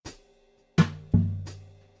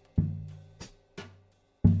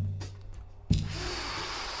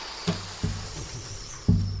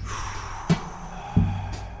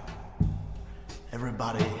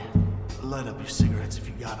Everybody, light up your cigarettes if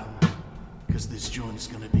you got them, because this joint is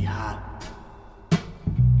gonna be hot. I'm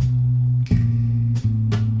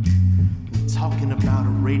talking about a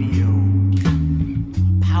radio,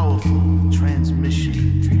 a powerful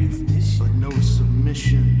transmission, but no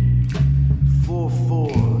submission.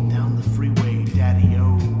 4-4 down the freeway,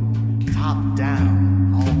 daddy-o, top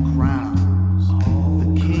down, all crowns,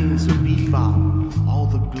 the kings of bebop, all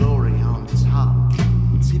the glory on top.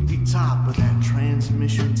 Tippy top of that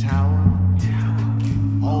transmission tower,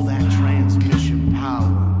 all that transmission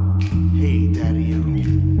power. Hey, daddy-o,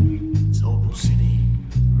 it's Opal City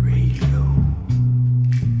Radio.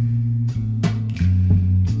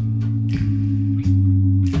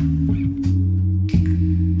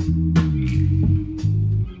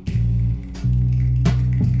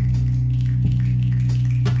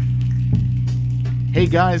 Hey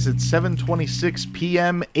guys, it's 7:26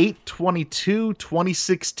 p.m.,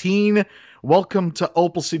 8/22/2016. Welcome to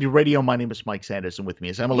Opal City Radio. My name is Mike Sanders, and with me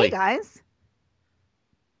is Emily. Hey guys.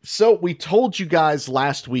 So we told you guys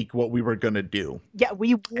last week what we were going to do. Yeah,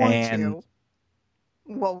 we warned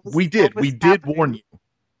you. We did warn you.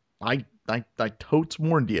 I totes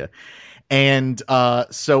warned you. And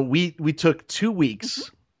so we took 2 weeks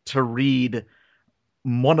to read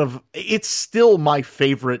it's still my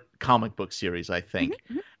favorite comic book series, I think.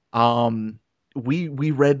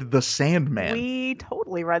 We read The Sandman. We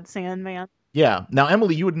totally read Sandman. Yeah. Now,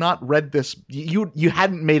 Emily, you had not read this. You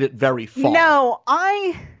hadn't made it very far. No,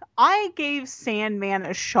 I gave Sandman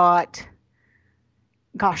a shot,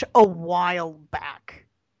 gosh, a while back.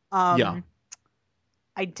 Yeah.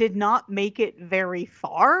 I did not make it very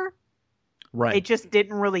far. Right. It just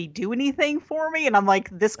didn't really do anything for me, and I'm like,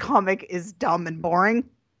 this comic is dumb and boring.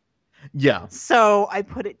 Yeah. So I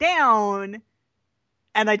put it down,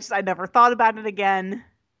 and I never thought about it again.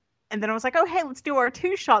 And then I was like, oh, hey, let's do our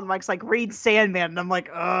 2-shot. And Mike's like, read Sandman. And I'm like,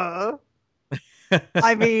 I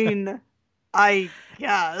mean, I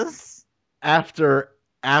guess. After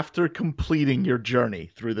completing your journey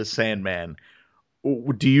through the Sandman,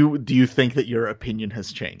 do you think that your opinion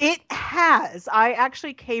has changed? It has. I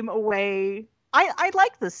actually came away. I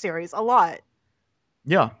like this series a lot.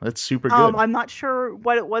 Yeah, that's super good. I'm not sure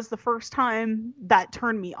what it was the first time that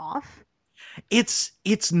turned me off. It's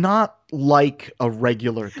not like a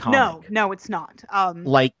regular comic. No, it's not.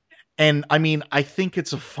 And I mean, I think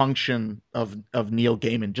it's a function of Neil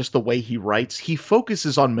Gaiman, just the way he writes. He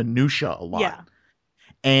focuses on minutia a lot. Yeah.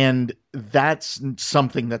 And that's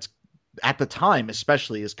something that's, at the time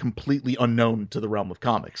especially, is completely unknown to the realm of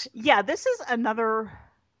comics. Yeah, this is another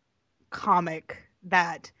comic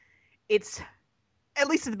that it's, at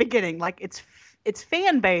least at the beginning, like its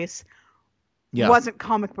fan base wasn't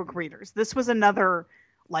comic book readers. This was another,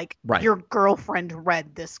 like, your girlfriend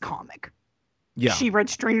read this comic. Yeah. She read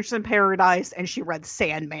Strangers in Paradise and she read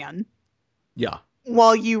Sandman. Yeah.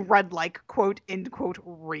 While you read, like, quote, end quote,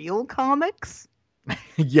 real comics.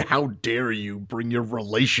 Yeah, how dare you bring your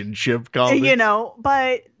relationship comics? You know,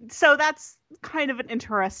 but so that's kind of an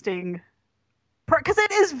interesting, because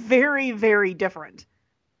it is very, very different.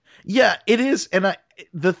 Yeah, it is. And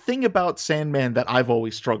the thing about Sandman that I've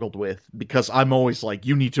always struggled with, because I'm always like,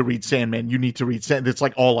 you need to read Sandman, you need to read Sandman. It's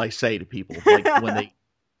like all I say to people. Like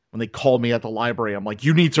when they call me at the library, I'm like,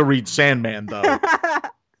 you need to read Sandman, though.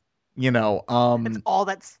 You know, it's all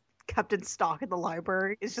that's kept in stock in the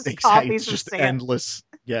library. It's just exactly, copies it's just of Sandman.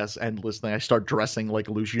 endless thing. I start dressing like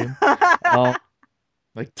Lucian.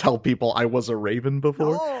 Like tell people I was a raven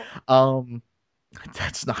before. Oh.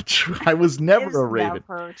 That's not true. I was never a raven.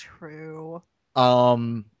 Never true.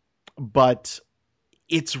 But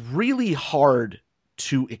it's really hard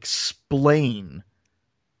to explain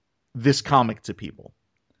this comic to people,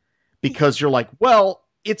 because you're like, well,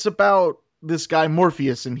 it's about this guy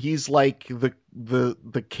Morpheus, and he's like the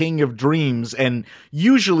king of dreams, and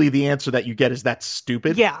usually the answer that you get is that's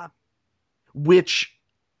stupid. Yeah. Which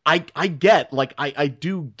I get. Like I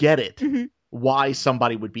do get it. Mm-hmm. Why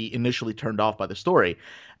somebody would be initially turned off by the story.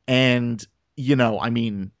 And, you know, I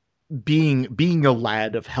mean, being a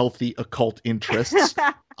lad of healthy occult interests,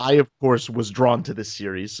 I, of course, was drawn to this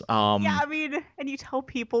series. Yeah, I mean, and you tell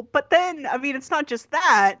people, but then, I mean, it's not just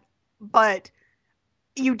that, but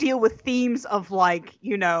you deal with themes of, like,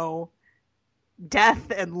 you know,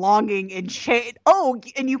 death and longing and shame. Oh,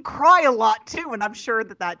 and you cry a lot, too, and I'm sure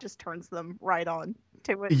that just turns them right on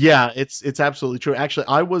to it. Yeah, it's absolutely true. Actually,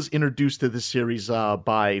 I was introduced to this series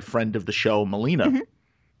by friend of the show, Melina. Mm-hmm.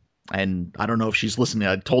 And I don't know if she's listening.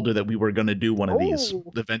 I told her that we were going to do one of these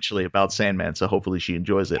eventually about Sandman, so hopefully she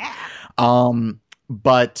enjoys it. Yeah.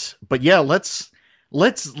 But yeah, let's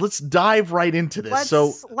dive right into this.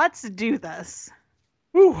 Let's do this.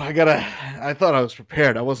 Whew, I thought I was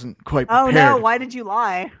prepared. I wasn't quite Oh prepared. no, why did you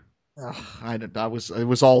lie? It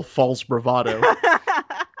was all false bravado.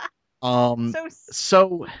 So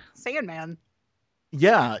So Sandman.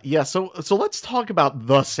 yeah. So let's talk about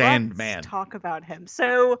the Sandman. Let's talk about him.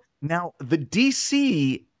 So now the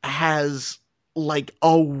DC has like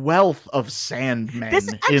a wealth of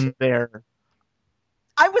Sandmen in there.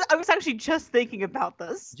 I was actually just thinking about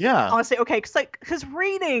this. Yeah. Honestly, okay, because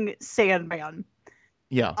reading Sandman,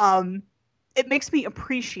 yeah, it makes me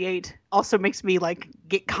appreciate. Also makes me like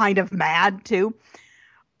get kind of mad too.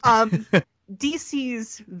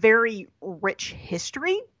 DC's very rich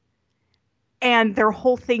history and their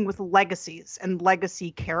whole thing with legacies and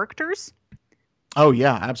legacy characters. Oh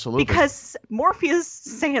yeah, absolutely. Because Morpheus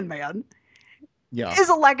Sandman yeah. is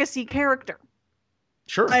a legacy character.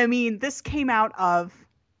 Sure. I mean, this came out of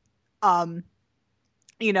they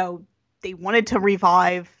wanted to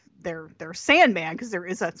revive their Sandman because there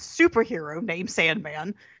is a superhero named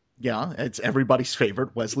Sandman. Yeah, it's everybody's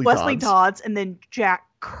favorite, Wesley Dodds, and then Jack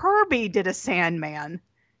Kirby did a Sandman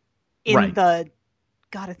in I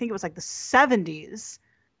think it was like the 70s.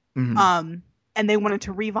 Mm-hmm. And they wanted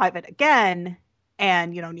to revive it again.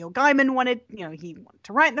 And, Neil Gaiman wanted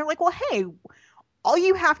to write. And they're like, well, hey, all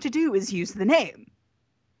you have to do is use the name.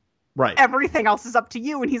 Right. Everything else is up to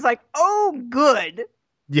you. And he's like, oh, good.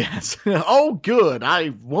 Yes. Oh, good.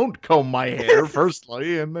 I won't comb my hair,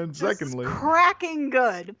 firstly. And then secondly. Cracking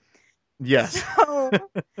good. Yes. So,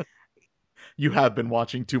 you have been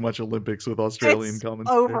watching too much Olympics with Australian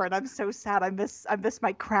commentary. Over, and I'm so sad. I miss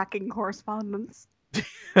my cracking correspondence.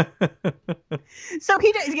 So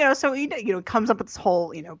he comes up with this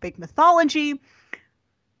whole, big mythology.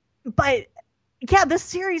 But yeah, this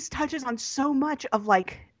series touches on so much of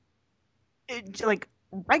like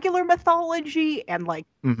regular mythology and like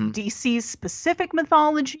DC's specific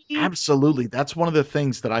mythology. Absolutely. That's one of the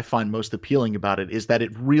things that I find most appealing about it is that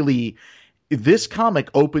this comic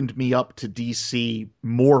opened me up to DC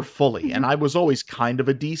more fully. And I was always kind of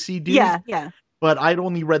a DC dude. Yeah. But I'd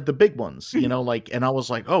only read the big ones, and I was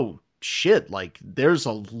like, oh shit, like there's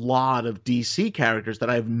a lot of DC characters that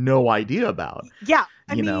I have no idea about. Yeah.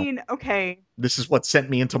 I mean, okay. This is what sent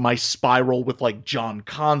me into my spiral with like John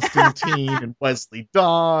Constantine and Wesley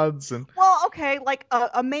Dodds well, okay, like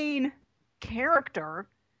a main character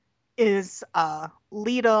is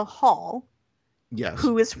Lita Hall. Yes.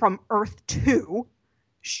 Who is from Earth 2.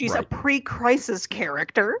 She's a pre-crisis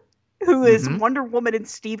character who is Wonder Woman and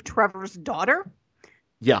Steve Trevor's daughter.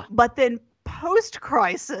 Yeah. But then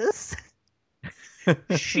post-crisis,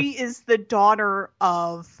 she is the daughter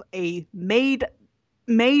of a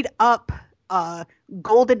made-up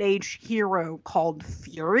Golden Age hero called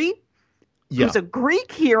Fury, who's a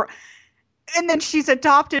Greek hero. And then she's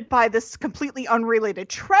adopted by this completely unrelated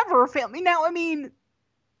Trevor family. Now, I mean,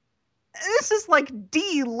 this is like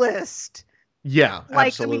D-list. Yeah, like,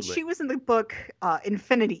 absolutely. I mean, she was in the book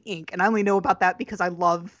Infinity Inc., and I only know about that because I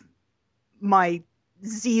love my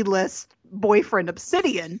Z-list boyfriend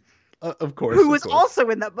Obsidian. Of course. Who was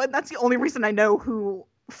also in that, but that's the only reason I know who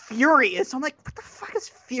Fury is. So I'm like, what the fuck is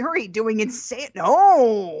Fury doing in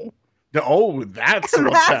No! Oh, that's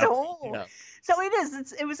what's happening. Yeah. So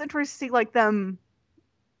it was interesting, like, to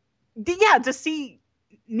see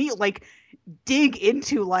Neil, like, dig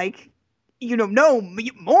into, like,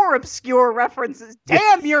 more obscure references.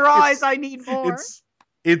 Damn your eyes, I need more.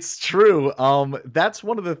 It's true. That's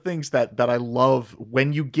one of the things that I love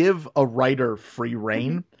when you give a writer free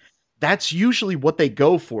reign. That's usually what they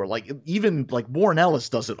go for. Like, even like Warren Ellis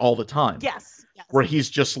does it all the time. Yes. Where he's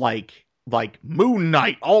just like Moon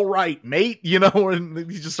Knight, all right, mate,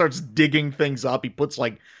 and he just starts digging things up. He puts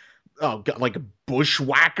like a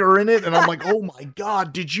bushwhacker in it, and I'm like, oh my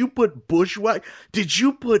god, did you put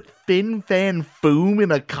Fin Fan Foom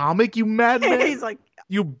in a comic, you madman? He's like,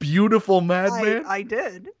 you beautiful madman. I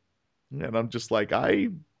did. And I'm just like,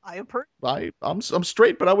 I'm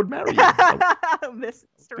straight, but I would marry you.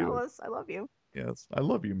 Mr. Ellis, I love you. Yes, I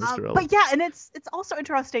love you, Mr. Ellis. But yeah, and it's also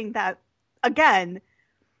interesting that, again,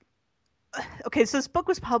 okay, so this book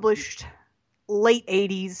was published late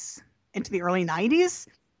 80s into the early 90s.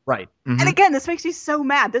 Right. And again, this makes me so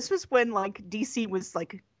mad. This was when like DC was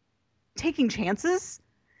like taking chances.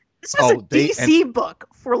 This was a DC book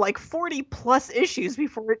for like 40 plus issues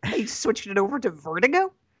before they switched it over to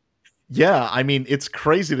Vertigo. Yeah, I mean, it's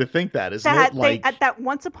crazy to think that, isn't it? Like, at that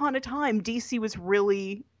once upon a time, DC was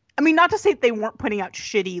really, I mean, not to say they weren't putting out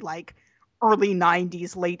shitty like early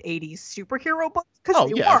 90s, late 80s superhero books.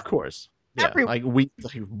 Yeah, of course. Yeah, like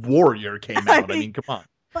Warrior came out. I mean, come on.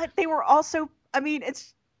 But they were also, I mean,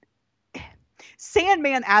 it's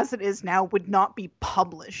Sandman as it is now would not be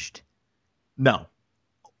published. No.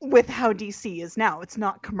 with how DC is now. It's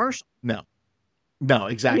not commercial. No,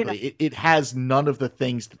 exactly. You know? It has none of the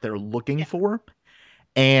things that they're looking for.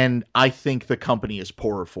 And I think the company is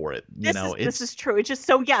poorer for it. This is true. It's just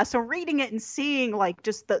so reading it and seeing like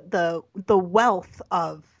just the wealth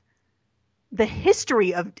of the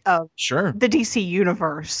history of sure the DC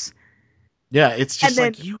universe. Yeah, it's just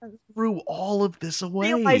like you threw all of this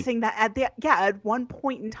away. Realizing that at one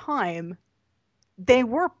point in time, they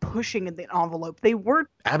were pushing in the envelope. They were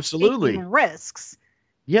absolutely taking risks.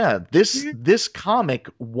 Yeah, this comic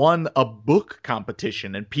won a book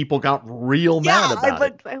competition, and people got real mad about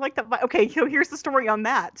it. I like that. Okay, so here's the story on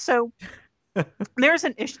that. So there's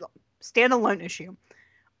an issue, standalone issue,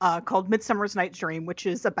 called Midsummer Night's Dream, which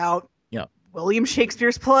is about William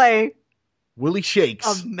Shakespeare's play, Willie Shakes,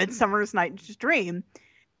 of Midsummer Night's Dream,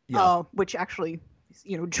 which actually,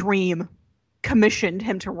 Dream commissioned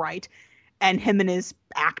him to write. And him and his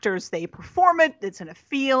actors, they perform it. It's in a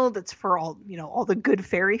field. It's for all the good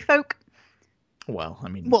fairy folk. Well, I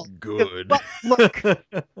mean, good. But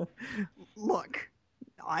look,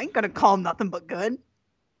 I ain't gonna call them nothing but good.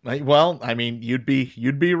 Well, I mean, you'd be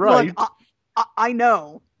right. Look, I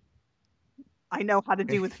know how to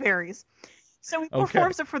do with fairies. So he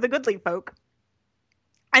performs it for the goodly folk,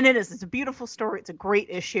 and it's a beautiful story. It's a great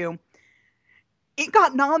issue. It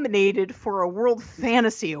got nominated for a World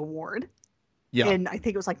Fantasy Award. Yeah. In, I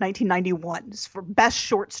think it was like 1991, for best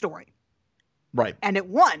short story. Right. And it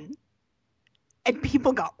won. And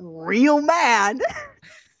people got real mad.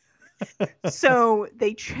 So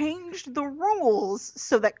they changed the rules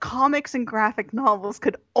so that comics and graphic novels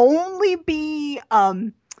could only be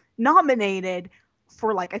nominated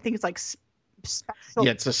for I think it's like special.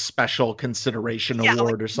 Yeah, it's a special consideration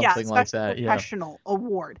award or something like that. Yeah. Professional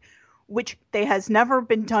award, which has never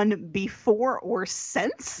been done before or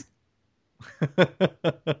since.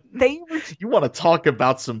 You want to talk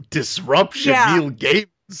about some disruption, Neil Gaiman,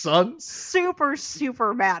 son? Super,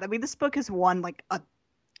 super mad. I mean, this book has won like a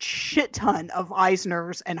shit ton of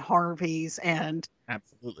Eisners and Harveys and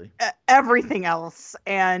absolutely everything else.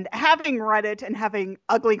 And having read it and having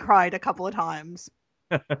ugly cried a couple of times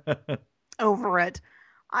over it,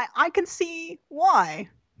 I can see why.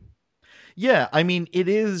 Yeah, I mean,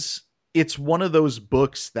 it's one of those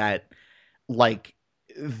books that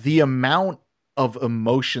the amount of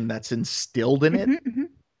emotion that's instilled in it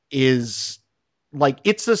is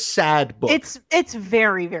it's a sad book. It's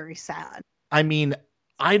very, very sad. I mean,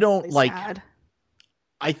 I don't really sad.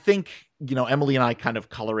 I think, Emily and I kind of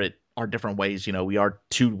color it our different ways. We aren't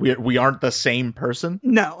the same person.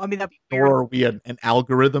 No, I mean, that'd be weird. Or are we an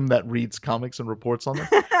algorithm that reads comics and reports on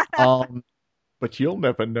them? But you'll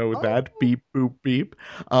never know that. Beep, boop, beep.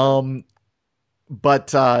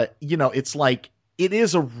 But it's it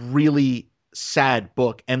is a really sad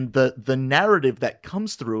book, and the narrative that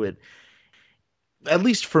comes through it, at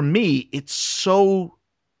least for me, it's so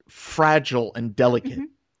fragile and delicate.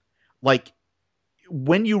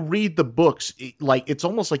 When you read the books, it's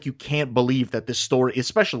almost like you can't believe that this story,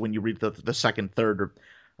 especially when you read the second, third, or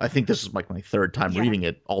I think this is my third time reading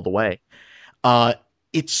it all the way.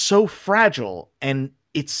 It's so fragile, and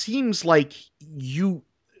it seems like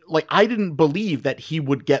I didn't believe that he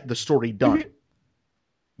would get the story done.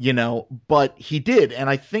 But he did. And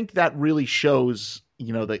I think that really shows,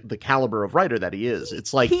 the caliber of writer that he is.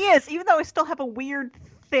 It's like he is, even though I still have a weird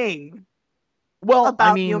thing. Well,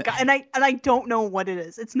 about Neil Gaiman, and I don't know what it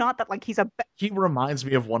is. It's not that he's he reminds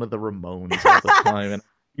me of one of the Ramones all the time. And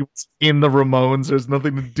he was in the Ramones. There's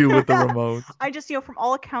nothing to do with the Ramones. I just, from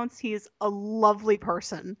all accounts, he is a lovely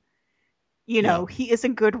person. He is a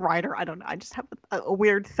good writer. I don't know. I just have a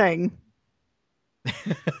weird thing.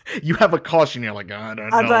 You have a caution. You're like, I don't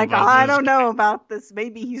know. I'm like, I don't know about this.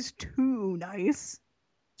 Maybe he's too nice.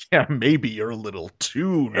 Yeah, maybe you're a little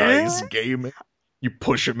too nice, Gaiman. You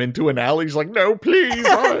push him into an alley. He's like, no, please.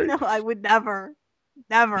 No, I would never.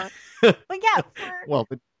 But yeah. Well,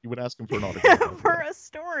 you would ask him for an autograph. For a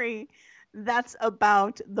story that's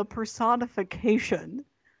about the personification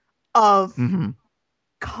of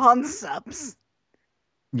concepts.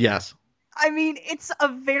 Yes. I mean, it's a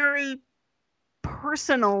very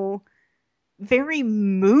personal, very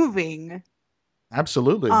moving.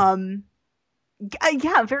 Absolutely.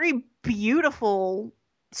 Very beautiful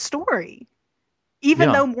story.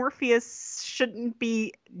 Even though Morpheus shouldn't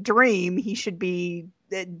be Dream, he should be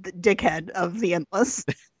the dickhead of the Endless.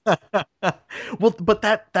 Well, but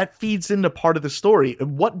that feeds into part of the story.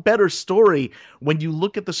 What better story when you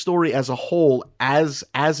look at the story as a whole, as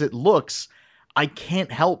it looks? I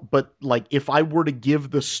can't help but if I were to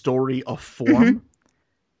give the story a form,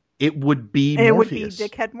 it would be Morpheus. It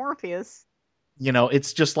would be dickhead Morpheus.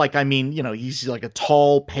 It's just like, he's like a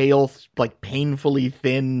tall, pale, like painfully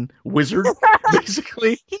thin wizard,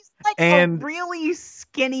 basically. He's like a really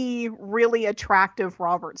skinny, really attractive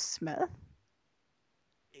Robert Smith.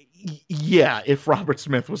 Yeah, if Robert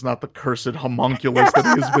Smith was not the cursed homunculus that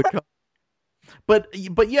he has become.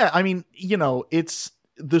 But yeah, it's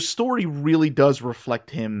the story really does reflect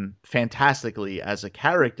him fantastically as a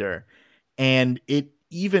character, and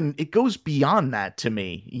it goes beyond that to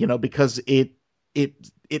me, because it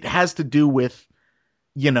has to do with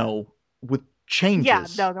with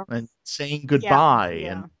changes and saying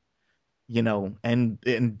goodbye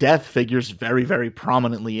and death figures very, very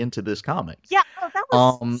prominently into this comic. Yeah, that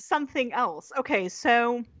was something else. Okay,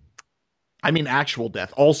 so actual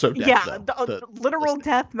death, also death. Yeah, the literal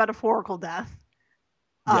death, metaphorical death.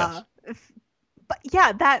 Yes. But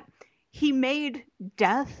yeah, that he made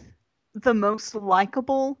death the most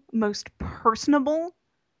likable, most personable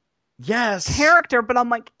character, but I'm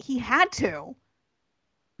like, he had to.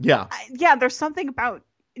 Yeah. There's something about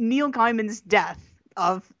Neil Gaiman's death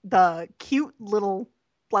of the cute little,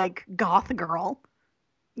 like, goth girl,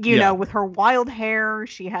 with her wild hair.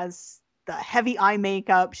 She has the heavy eye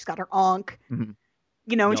makeup. She's got her ankh, and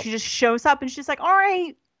she just shows up and she's like, all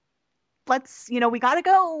right, let's, we gotta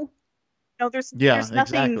go. There's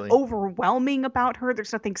nothing overwhelming about her.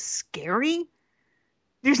 There's nothing scary.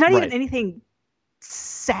 There's not even anything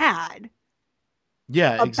sad.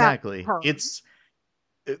 Yeah, exactly. Her. It's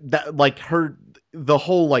that, like, the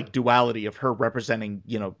whole, like, duality of her representing,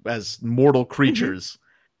 as mortal creatures.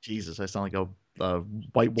 Jesus, I sound like a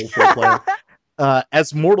White Wolf role player.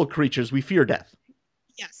 As mortal creatures, we fear death.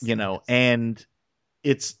 Yes. And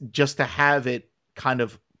it's just to have it kind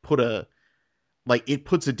of it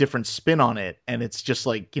puts a different spin on it, and it's just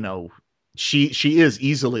like, she is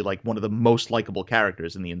easily like one of the most likable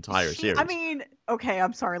characters in the entire series. Okay,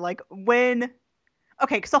 I'm sorry. Like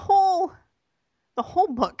because the whole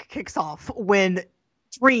book kicks off when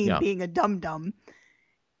Dream, being a dum-dum,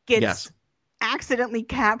 gets accidentally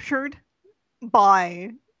captured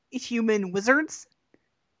by human wizards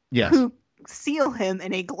who seal him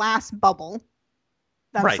in a glass bubble.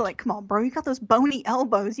 That's like, come on, bro, you got those bony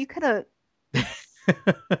elbows. You could have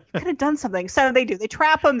done something. So they do. They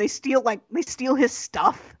trap him. They steal his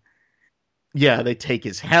stuff. Yeah, they take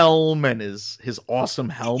his helm and his awesome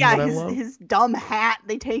helm. Yeah, his dumb hat.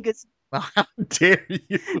 They take his. How dare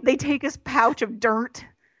you? They take his pouch of dirt.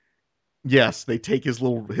 Yes, they take his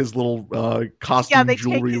little costume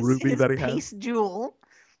jewelry ruby that he has. Paste jewel.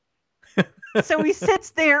 So he sits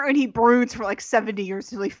there and he broods for like 70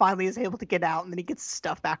 years until he finally is able to get out, and then he gets his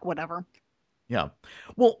stuff back, whatever. Yeah.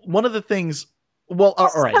 Well, one of the things. Well,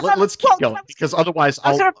 all right. Let's keep going, because otherwise I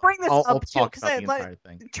was going to bring this I'll up too, because I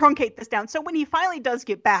truncate this down. So when he finally does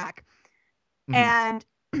get back, and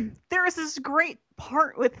there is this great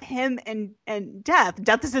part with him and Death.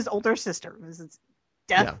 Death is his older sister. This is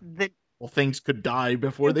Death that. Well, things could die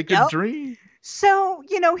before they could dream. So,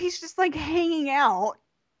 he's just like hanging out,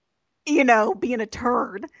 being a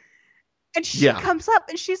turd. And she comes up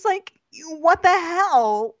and she's like, what the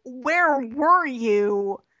hell? Where were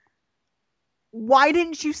you? Why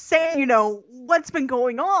didn't you say, what's been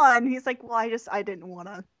going on? He's like, well, I didn't want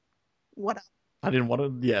to, I didn't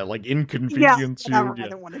want to, inconvenience you. I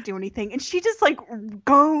didn't want to do anything. And she just like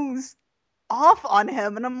goes off on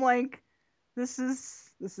him. And I'm like, this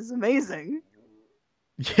is amazing.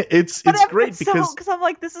 Yeah, it's great because I'm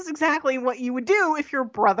like, this is exactly what you would do if your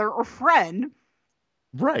brother or friend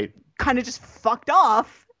kind of just fucked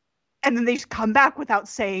off, and then they just come back without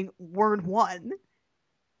saying word one.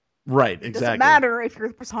 Right, exactly. It doesn't matter if you're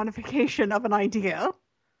the personification of an idea.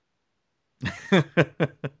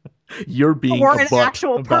 You're being or an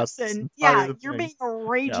actual person. Yeah, you're being a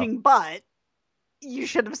raging butt. You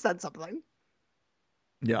should have said something.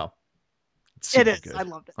 Yeah. It is. Good. I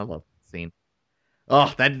loved it. I love the scene.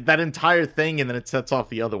 Oh, that entire thing, and then it sets off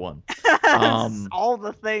the other one. All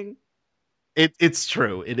the thing. It's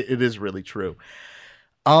true. It is really true.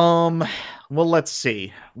 Well, let's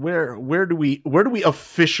see. Where do we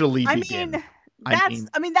officially begin? That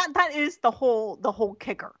is the whole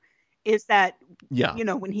kicker. Is that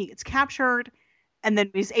when he gets captured, and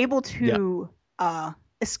then he's able to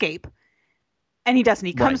escape, and he doesn't.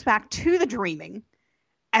 He comes back to the dreaming.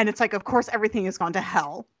 And it's like, of course, everything has gone to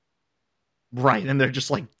hell. Right. And they're just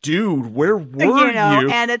like, dude, where were you?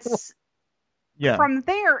 And it's from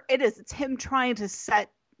there, it's him trying to set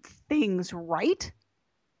things right.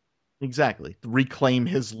 Exactly. Reclaim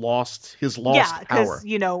his lost power. Yeah,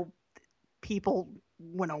 because, people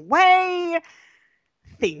went away.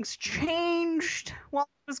 Things changed while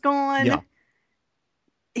he was gone. Yeah.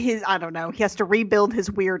 I don't know, he has to rebuild his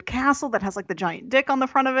weird castle that has like the giant dick on the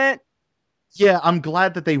front of it. Yeah, I'm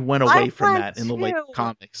glad that they went away from that in the late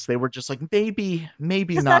comics. They were just like, maybe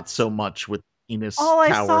not so much with Venus all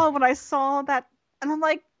Tower. I saw when I saw that, and I'm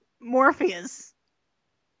like, Morpheus.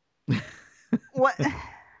 What?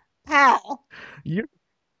 Pal.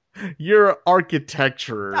 Your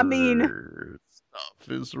architecture stuff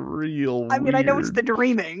is real weird. I mean, I know it's the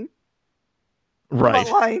dreaming. Right.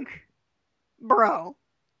 But like, bro.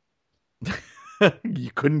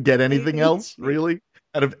 You couldn't get anything else, really?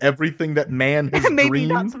 Out of everything that man has Maybe dreamed?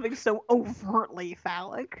 not something so overtly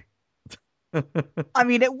phallic. I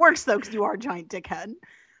mean, it works though, because you are a giant dickhead.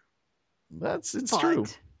 It's true.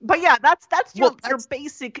 But yeah, that's your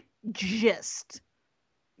basic gist.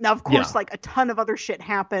 Now, of course, like a ton of other shit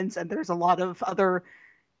happens, and there's a lot of other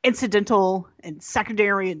incidental and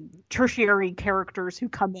secondary and tertiary characters who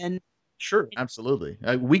come in. Sure, absolutely.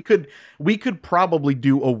 We could probably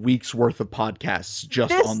do a week's worth of podcasts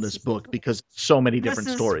just on this book, because so many different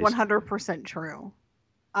stories. This is 100% true.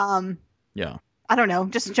 Yeah. I don't know.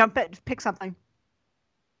 Just jump it. Pick something.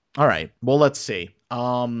 All right. Well, let's see.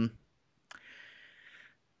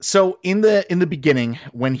 So in the beginning,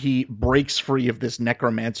 when he breaks free of this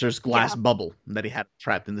necromancer's glass bubble that he had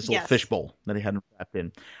trapped in, this little fishbowl that he had him trapped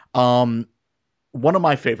in, one of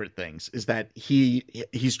my favorite things is that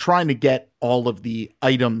he's trying to get all of the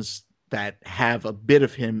items that have a bit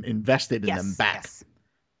of him invested in them back. Yes.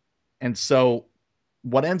 And so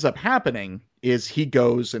what ends up happening is he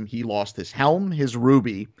goes and he lost his helm, his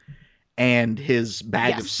ruby, and his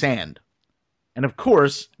bag of sand. And of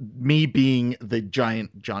course, me being the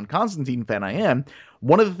giant John Constantine fan I am,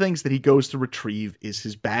 one of the things that he goes to retrieve is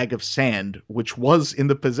his bag of sand, which was in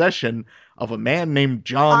the possession of a man named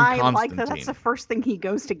John Constantine. I like that. That's the first thing he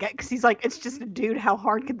goes to get, because he's like, it's just a dude. How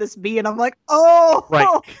hard could this be? And I'm like, oh,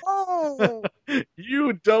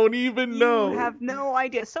 you don't even know. You have no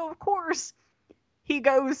idea. So of course, he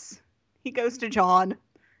goes to John,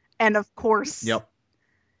 and of course,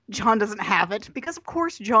 John doesn't have it, because of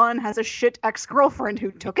course John has a shit ex-girlfriend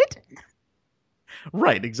who took it.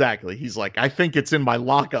 Right, exactly. He's like, I think it's in my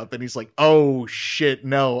lockup, and he's like, oh shit,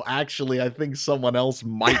 no, actually I think someone else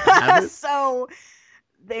might have it. So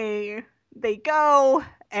they go,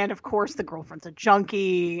 and of course the girlfriend's a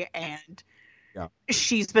junkie, and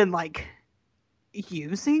she's been like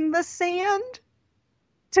using the sand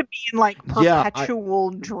to be in like perpetual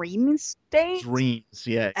dream state. Dreams,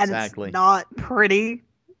 yeah, exactly. And it's not pretty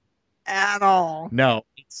at all. No,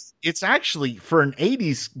 it's actually, for an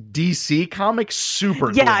 80s DC comic,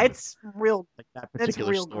 super grim. It's real, like that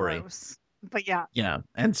particular story. Gross. But yeah,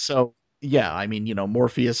 and so I mean,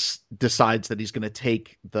 Morpheus decides that he's going to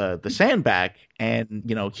take the sand back, and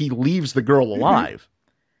he leaves the girl alive.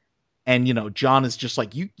 And John is just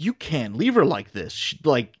like, you can't leave her like this,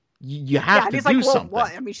 like you have to do something.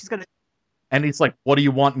 What? I mean, she's gonna. And he's like, what do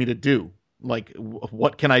you want me to do? Like,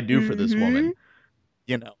 what can I do for this woman?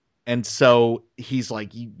 And so he's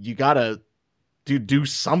like, you gotta do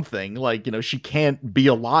something. Like, she can't be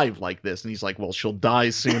alive like this. And he's like, well, she'll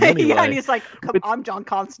die soon anyway. And he's like, I'm John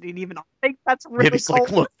Constantine. Even I think that's really cool.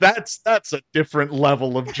 Like, look, that's a different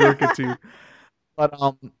level of jerkitude.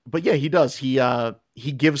 But yeah, he does.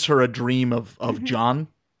 He gives her a dream of John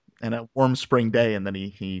and a warm spring day, and then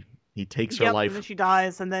he takes her life. And then she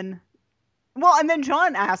dies, and then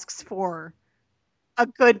John asks for a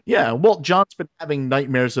good. Yeah, well, John's been having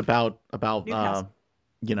nightmares about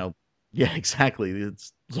exactly.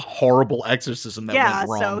 It's a horrible exorcism that went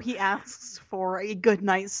wrong. So he asks for a good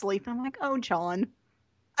night's sleep. I'm like, oh, John.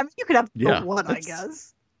 I mean, you could have one, I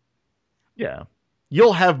guess. Yeah.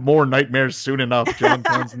 You'll have more nightmares soon enough, John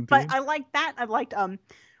Constantine. But I like that. I liked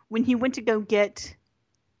when he went to go get,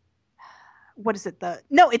 what is it?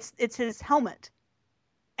 It's his helmet.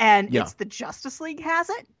 And it's the Justice League has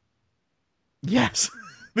it. Yes.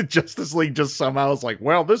 The Justice League just somehow is like,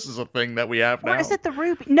 well, this is a thing that we have now. Or is it the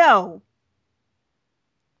Ruby? No.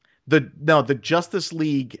 The Justice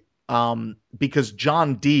League, because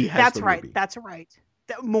John D has the Ruby. That's right.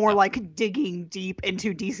 More like digging deep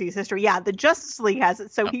into DC's history. Yeah, the Justice League has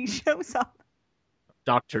it, so he shows up.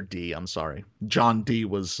 Dr. D, I'm sorry. John D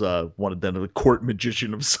was one of the court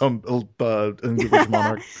magician of some English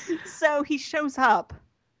monarch. So he shows up,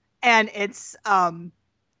 and it's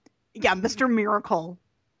Mr. Miracle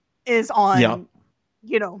is on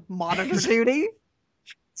monitor duty.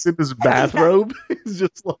 It's in his bathrobe. He's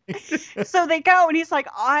just like So they go, and he's like,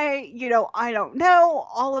 I don't know.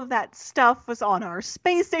 All of that stuff was on our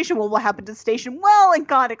space station. Well, what happened to the station? Well, it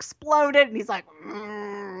got exploded. And he's like,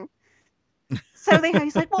 So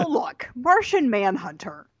he's like, well, look, Martian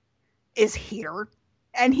Manhunter is here.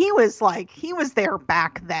 And he was there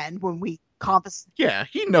back then when we conversated. Yeah,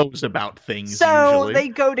 he knows about things. So usually. they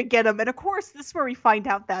go to get him, and of course, this is where we find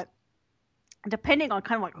out that depending on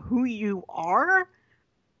kind of like who you are,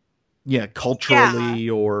 culturally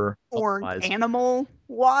or animal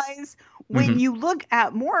wise, when you look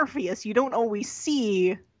at Morpheus, you don't always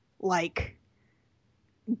see like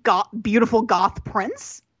beautiful goth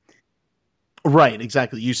prince. Right,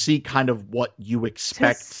 exactly. You see kind of what you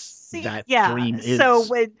expect that dream is. So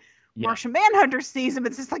when Martian Manhunter sees him,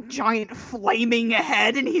 it's this like giant flaming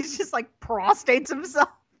head, and he's just like prostrates himself.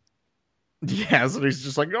 Yeah, so he's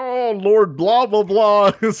just like, oh, Lord, blah, blah,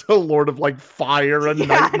 blah. It's a lord of like fire and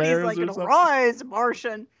nightmares. And he's like, rise,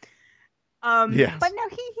 Martian. But no,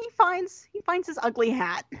 he finds his ugly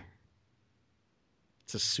hat.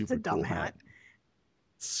 It's a super dumb cool hat.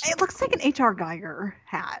 It looks like an H.R. Geiger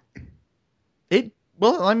hat.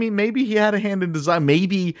 Well, I mean, maybe he had a hand in design.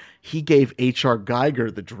 Maybe he gave H.R. Geiger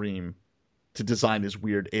the dream to design his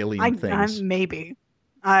weird alien things. Maybe.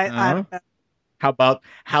 I don't know.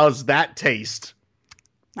 How's that taste?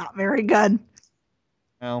 Not very good.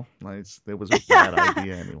 Well, it was a bad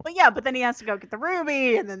idea anyway. Well, but then he has to go get the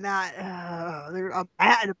ruby, and then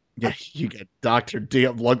you get Dr. D,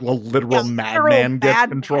 like a literal madman gets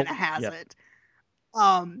control. Has it.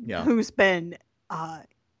 Who's been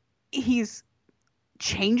he's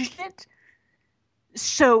changed it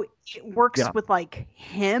so it works with like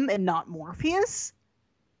him and not Morpheus.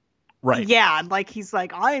 Right. Yeah, like he's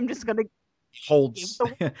like, I am just gonna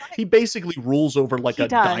he basically rules over like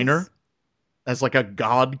diner as like a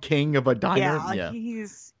god king of a diner.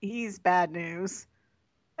 He's bad news.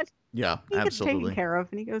 But he absolutely gets taken care of,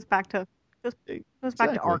 and he goes back to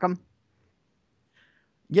Arkham.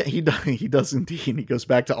 Yeah, he does indeed. He goes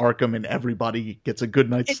back to Arkham, and everybody gets a good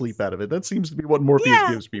night's sleep out of it. That seems to be what Morpheus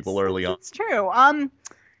gives people early on. It's true.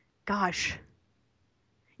 Gosh,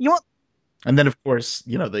 and then of course,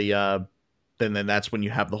 then that's when you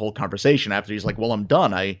have the whole conversation after he's like, "Well, I'm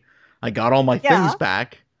done. I got all my things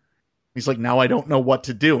back." He's like, "Now I don't know what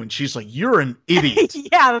to do," and she's like, "You're an idiot."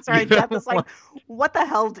 Yeah, that's right. Death is like, "What the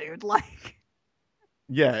hell, dude?" Like.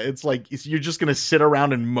 Yeah, it's like you're just gonna sit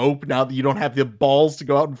around and mope now that you don't have the balls to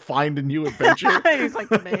go out and find a new adventure. He's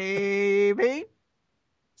like, maybe.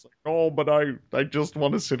 It's like, oh, but I just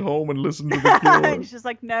want to sit home and listen to the Cure. It's just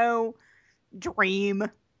like, no, dream.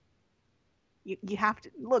 You have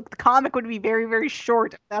to look. The comic would be very, very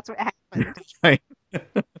short if that's what happened. Right.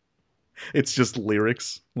 It's just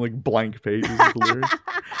lyrics, like blank pages of lyrics.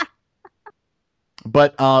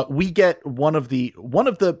 But we get one of the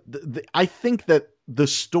I think that the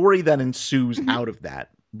story that ensues out of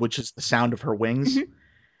that, which is the sound of her wings,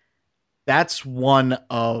 that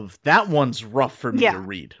one's rough for me to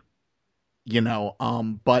read.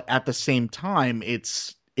 But at the same time,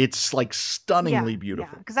 it's like stunningly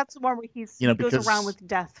beautiful. Because that's the one where he goes around with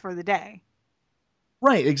death for the day.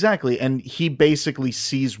 Right, exactly. And he basically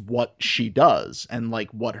sees what she does and like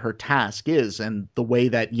what her task is, and the way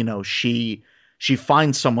that, she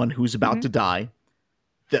finds someone who's about to die,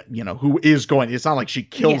 that, who is going, it's not like she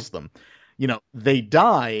kills them, they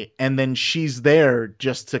die, and then she's there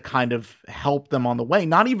just to kind of help them on the way.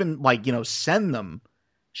 Not even like, send them.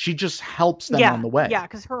 She just helps them on the way. Yeah,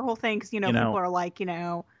 because her whole thing, because, people are like,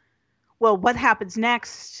 well, what happens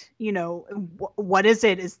next? What is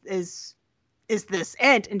it? Is this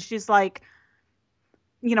it? And she's like,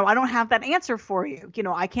 I don't have that answer for you.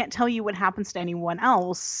 I can't tell you what happens to anyone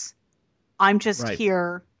else. I'm just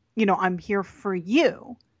here, I'm here for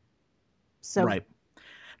you. So right.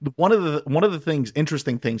 One of the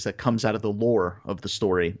interesting things that comes out of the lore of the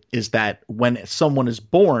story is that when someone is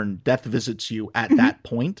born, death visits you at that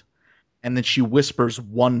point, and then she whispers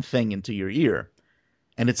one thing into your ear,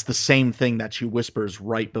 and it's the same thing that she whispers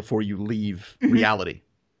right before you leave reality.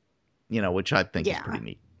 Which I think is pretty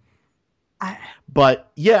neat.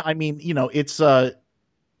 But yeah, I mean, it's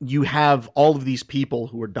you have all of these people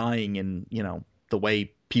who are dying in, the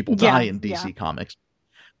way people die in DC Comics.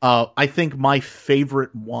 I think my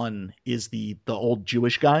favorite one is the old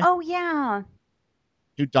Jewish guy. Oh, yeah.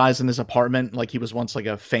 Who dies in his apartment like he was once like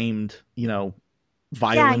a famed,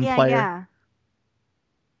 violin player.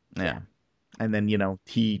 Yeah. And then,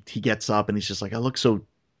 he gets up and he's just like, I look so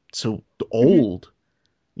old,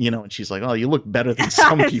 and she's like, oh, you look better than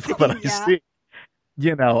some people that I see.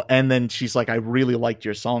 And then she's like, I really liked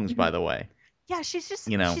your songs, by the way. Yeah, she's just,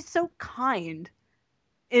 she's so kind.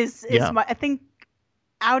 I think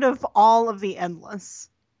out of all of the Endless,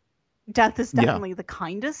 Death is definitely the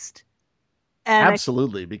kindest. And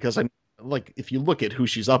absolutely, because if you look at who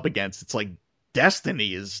she's up against, it's like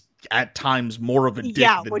Destiny is at times more of a dick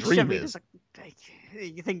than Dream is.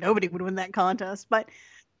 you think nobody would win that contest, but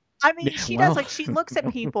I mean, she well, does, like, she looks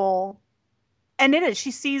at people, and I think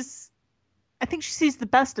she sees the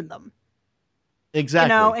best in them.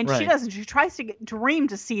 Exactly. You know, and right. she tries to get Dream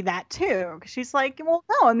to see that too. 'Cause she's like, well,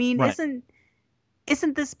 no, I mean, Right.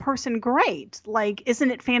 isn't this person great? Like,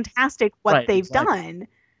 isn't it fantastic what Right, they've exactly. done?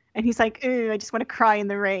 And he's like, I just want to cry in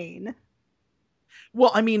the rain.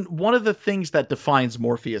 Well, I mean, one of the things that defines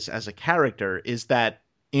Morpheus as a character is that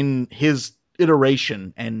in his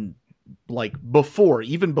iteration and like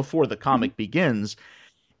even before the comic begins,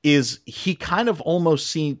 is he kind of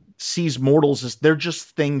almost sees mortals as they're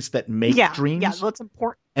just things that make dreams. Yeah, that's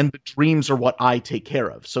important. And the dreams are what I take care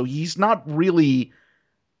of. So he's not really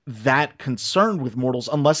that concerned with mortals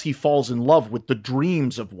unless he falls in love with the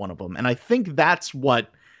dreams of one of them. And I think that's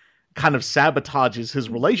what kind of sabotages his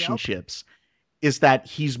relationships. Yep. Is that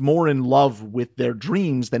he's more in love with their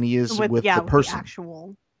dreams than he is with the person. The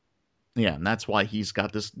actual. Yeah, and that's why he's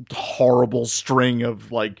got this horrible string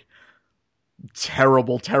of like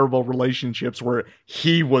terrible, terrible relationships where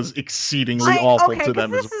he was exceedingly awful to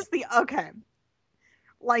them.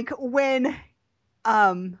 Like when,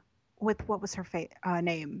 with what was her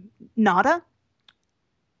name? Nada?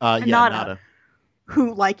 Nada.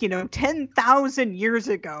 Who, like, 10,000 years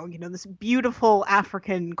ago, this beautiful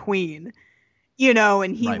African queen,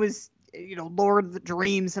 and he was, Lord of the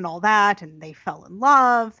Dreams and all that, and they fell in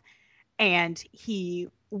love, and he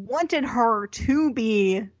wanted her to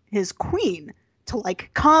be his queen, to, like,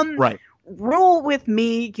 come rule with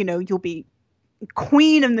me, you'll be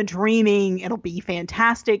queen in the dreaming, it'll be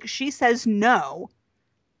fantastic. She says no.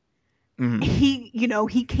 Mm-hmm.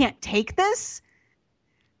 He can't take this.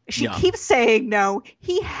 She keeps saying no.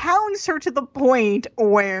 He hounds her to the point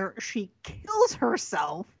where she kills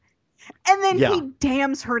herself, and then he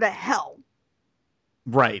damns her to hell.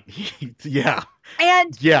 Right. Yeah.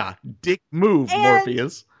 And dick move,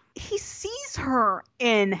 Morpheus. He sees her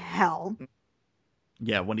in hell.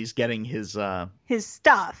 Yeah, when he's getting his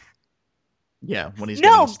stuff. Yeah, when he's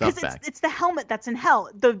getting his stuff back. It's the helmet that's in hell.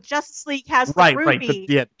 The Justice League has the ruby. Right,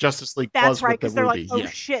 but Justice League was with the ruby. They're like, oh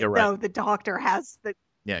shit, no, the Doctor has the...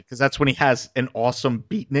 Yeah, because that's when he has an awesome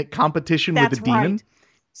beatnik competition with the demon. Right.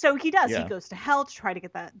 So he does. Yeah. He goes to hell to try to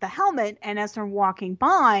get the helmet, and as they're walking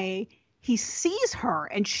by, he sees her,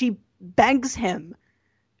 and she begs him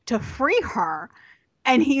to free her,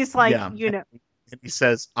 and he's like, And he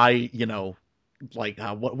says, what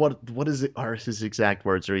is it? Are his exact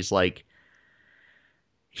words? Or he's like,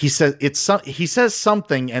 he says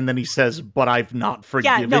something, and then he says, but I've not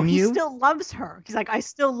forgiven you. He still loves her. He's like, I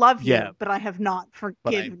still love you, but I have not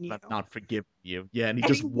forgiven you. I've not forgiven you. Yeah, and he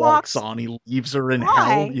just walks on. He leaves her in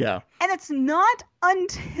hell. Yeah. And it's not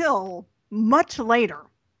until much later,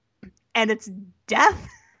 and it's Death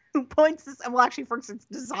who points this. Well, actually, first it's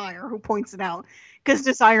Desire who points it out, because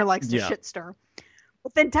Desire likes to shit stir.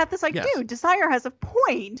 But then Death is like, dude, Desire has a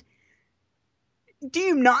point. Do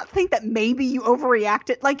you not think that maybe you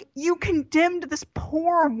overreacted? Like, you condemned this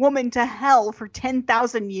poor woman to hell for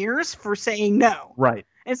 10,000 years for saying no. Right.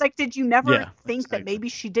 And it's like, did you never think that maybe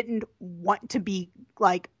she didn't want to be,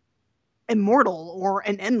 like, immortal or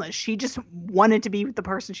an endless? She just wanted to be with the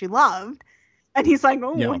person she loved. And he's like,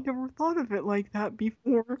 I never thought of it like that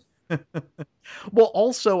before. Well,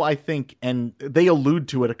 also, I think, and they allude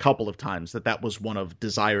to it a couple of times, that was one of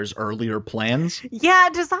Desire's earlier plans. Yeah,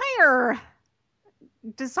 Desire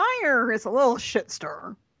is a little shit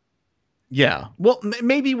stirrer. Yeah. Well,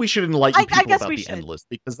 maybe we should enlighten people about the Endless,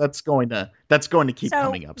 because that's going to keep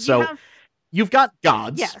coming up. So you've got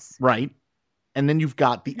gods, right? And then you've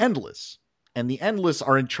got the Endless. And the Endless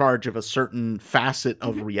are in charge of a certain facet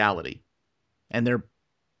of reality. And they're,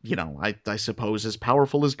 I suppose as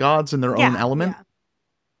powerful as gods in their own element.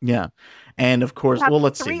 Yeah. And of course,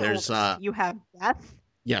 let's see. There's you have Death,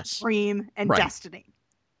 yes, Dream, and Destiny.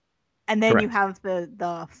 And then you have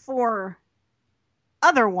the four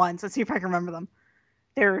other ones. Let's see if I can remember them.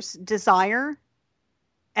 There's Desire,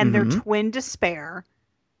 and their twin Despair,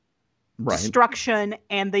 Destruction,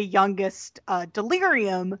 and the youngest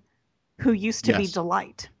Delirium, who used to be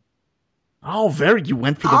Delight. Oh, you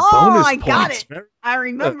went for the bonus points. I got it. I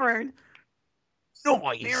remembered.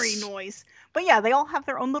 Nice. Very nice. But yeah, they all have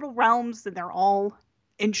their own little realms, and they're all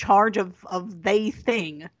in charge of they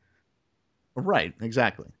thing. Right,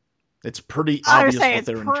 exactly. It's pretty obvious what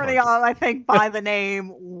they're in charge of. It's pretty obvious, I think, by the name,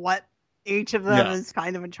 what each of them is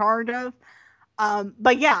kind of in charge of.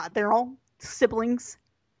 But yeah, they're all siblings.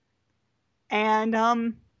 And I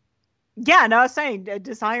was saying,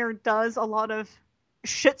 Desire does a lot of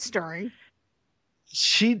shit stirring.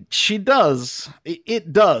 She does.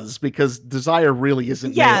 It does, because Desire really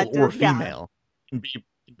isn't male or female. It can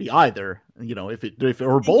be either, if it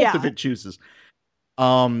or both if it chooses.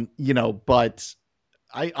 But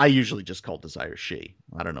I usually just call Desire she.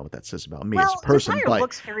 I don't know what that says about me as a person. Desire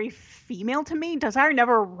looks very female to me. Desire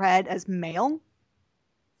never read as male.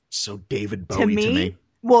 So David Bowie to me.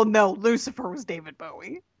 Well, no, Lucifer was David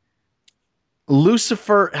Bowie.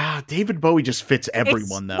 Lucifer, David Bowie just fits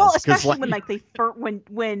everyone though. Well, especially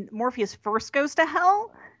when Morpheus first goes to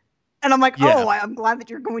hell. And I'm like, I'm glad that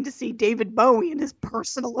you're going to see David Bowie in his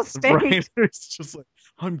personal estate. Right? It's just like,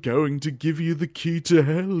 I'm going to give you the key to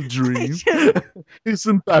hell, Dream.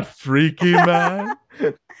 Isn't that freaky, man?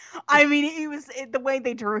 I mean, the way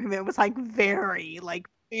they drew him, it was like very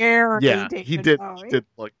David he did. Bowie. He did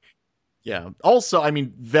look. Yeah. Also, I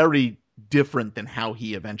mean, very different than how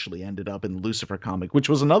he eventually ended up in the Lucifer comic, which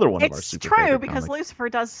was another one of our super favorite comics. It's true, because Lucifer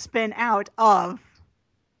does spin out of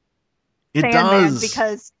Sandman does.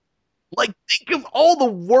 Because think of all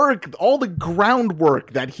the work, all the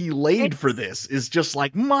groundwork that he laid for this is just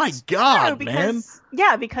like, my God, man.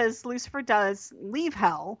 Yeah, because Lucifer does leave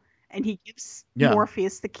hell and he gives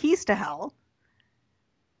Morpheus the keys to hell.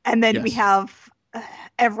 And then we have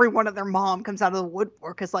everyone and their mom comes out of the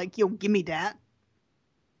woodwork is like, yo, give me that.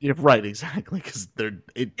 Yeah, right, exactly. Because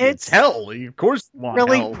it's hell. Of course,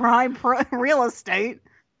 really hell. prime real estate.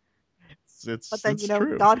 But then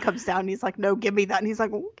true. God comes down and he's like, no, give me that. And he's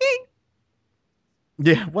like, okay.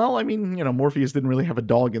 Yeah, well, I mean, Morpheus didn't really have a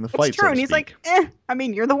dog in the fight. It's true, and he's like, I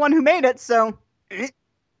mean, you're the one who made it, so. Yeah,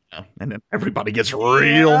 and then everybody gets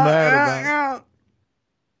real mad about it.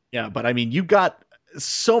 Yeah, but I mean, you got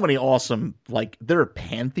so many awesome, there are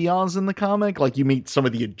pantheons in the comic. You meet some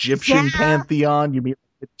of the Egyptian pantheon, you meet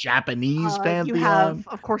the Japanese pantheon. You have,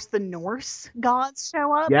 of course, the Norse gods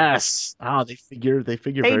show up. Yes. They figure very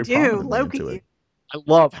prominently Loki. Into it. I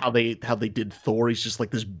love how they did Thor. He's just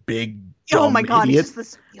this big, oh my God, idiot. He's just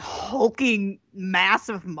this hulking,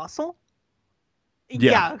 massive muscle.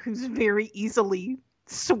 Yeah, who's very easily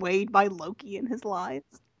swayed by Loki in his lies.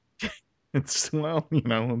 It's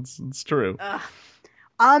true.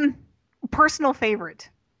 Personal favorite.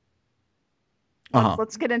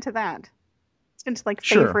 Let's get into that. Let's get into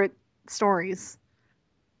favorite stories.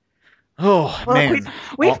 Oh man,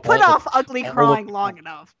 we've put off ugly crying long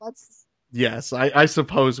enough. Yes, I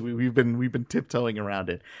suppose we've been tiptoeing around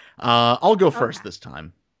it. I'll go first this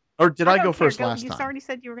time. Or did I go first last time? You already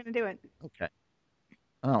said you were going to do it. Okay.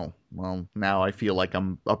 Oh, well, now I feel like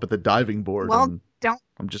I'm up at the diving board. Well,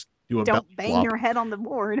 I'm just doing don't bang your head on the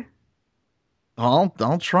board. I'll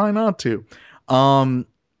try not to.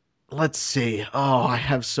 Let's see. Oh, I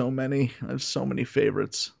have so many. I have so many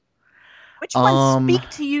favorites. Which ones speak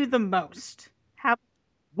to you the most?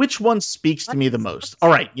 Which one speaks to me the most? All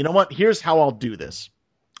right, you know what? Here's how I'll do this.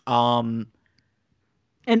 In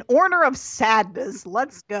order of sadness,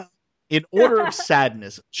 let's go. In order of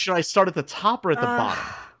sadness, should I start at the top or at the bottom?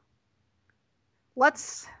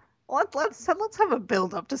 Let's have a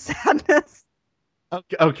build up to sadness.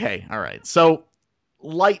 Okay, all right. So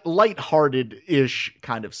lighthearted-ish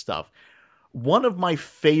kind of stuff. One of my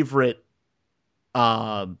favorite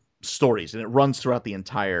stories, and it runs throughout the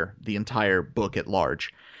entire book at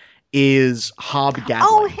large, is Hob Gadling.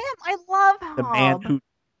 Oh, him! I love Hob.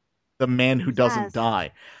 The man who doesn't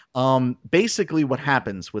die. Basically, what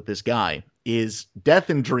happens with this guy is Death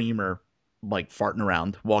and Dream are farting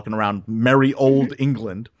around, walking around merry old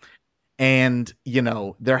England, and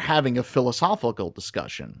they're having a philosophical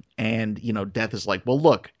discussion, and Death is like, well,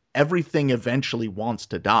 look, everything eventually wants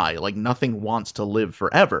to die. Nothing wants to live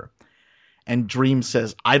forever. And Dream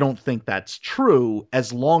says, I don't think that's true.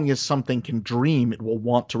 As long as something can dream, it will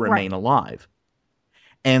want to remain alive.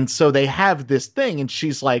 And so they have this thing, and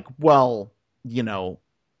she's like, well, do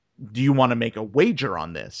you want to make a wager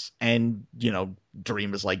on this? And,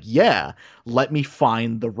 Dream is like, yeah, let me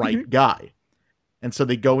find the right guy. And so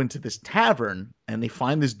they go into this tavern, and they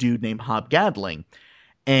find this dude named Hob Gadling.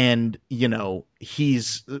 And,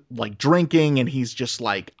 he's drinking, and he's just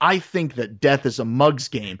like, I think that death is a mug's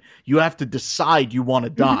game. You have to decide you want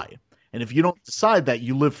to die. And if you don't decide that,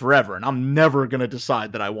 you live forever. And I'm never going to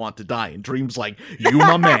decide that I want to die. And Dream's like, you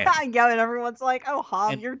my man. Yeah, and everyone's like, oh,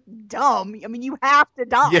 Hob, you're dumb. I mean, you have to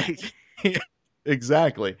die. Yeah,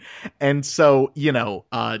 exactly. And so,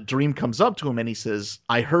 Dream comes up to him and he says,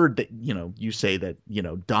 I heard that, you say that,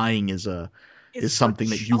 dying is something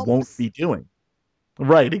that you won't be doing.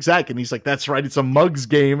 Right, exactly. And he's like, that's right. It's a mug's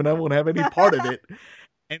game and I won't have any part of it.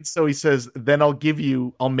 And so he says, then I'll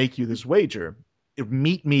make you this wager.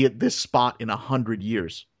 Meet me at this spot in 100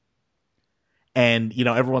 years. And,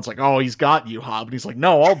 everyone's like, oh, he's got you, Hob. And he's like,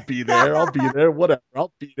 no, I'll be there. I'll be there. Whatever.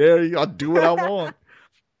 I'll be there. I'll do what I want.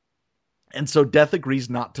 And so Death agrees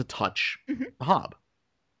not to touch Hob.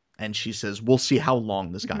 And she says, we'll see how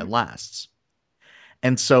long this guy lasts.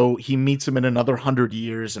 And so he meets him in another 100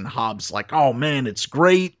 years, and Hobbs like, oh man, it's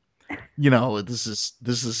great. This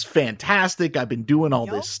is fantastic. I've been doing all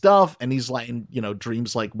this stuff. And he's like,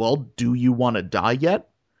 Dream's like, well, do you want to die yet?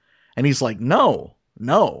 And he's like, no,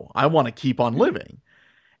 I want to keep on living.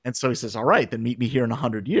 And so he says, all right, then meet me here in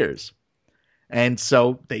 100 years. And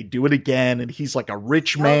so they do it again. And he's like a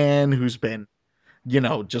rich man who's been,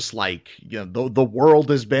 just like, the world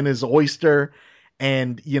has been his oyster.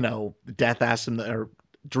 And, Death asks him, or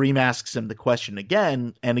Dream asks him the question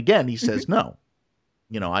again. And again, he says, no,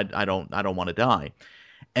 I don't want to die.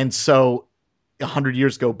 And so 100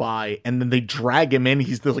 years go by, and then they drag him in.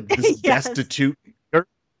 He's like this destitute.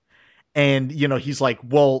 And, he's like,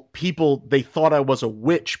 well, people, they thought I was a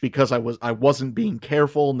witch because I wasn't being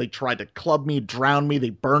careful, and they tried to club me, drown me.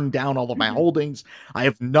 They burned down all of my holdings. I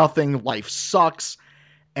have nothing. Life sucks.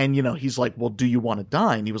 And, he's like, well, do you want to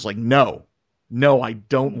die? And he was like, no, I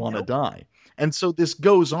don't want to die. And so this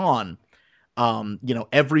goes on,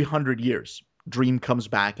 every 100 years, Dream comes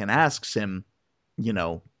back and asks him,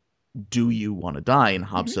 do you want to die? And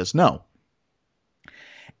Hobbs says no.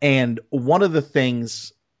 And one of the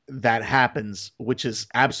things that happens, which is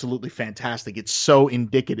absolutely fantastic, it's so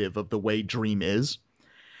indicative of the way Dream is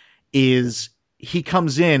he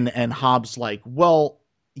comes in and Hobbs like, well,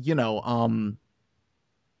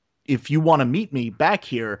 if you want to meet me back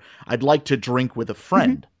here, I'd like to drink with a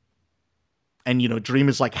friend. And, Dream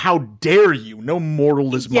is like, how dare you? No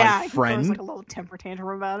mortal is my friend. Yeah, like a little temper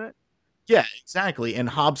tantrum about it. Yeah, exactly. And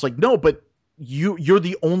Hobbs like, no, but you're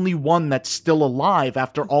the only one that's still alive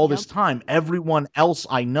after all this time. Everyone else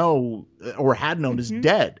I know or had known is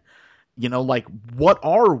dead. Like, what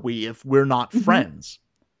are we if we're not friends?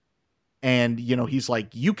 And, he's like,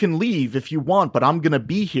 you can leave if you want, but I'm going to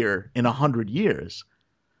be here in 100 years.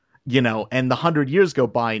 And the 100 years go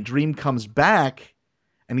by, and Dream comes back,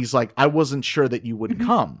 and he's like, I wasn't sure that you would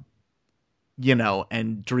come.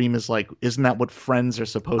 And Dream is like, isn't that what friends are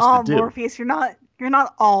supposed to do? Morpheus, you're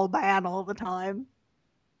not all bad all the time.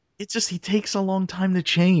 It's just he takes a long time to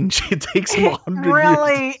change. It takes him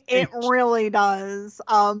 100 years. It really does.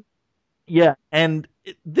 Yeah, and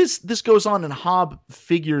this goes on, and Hobb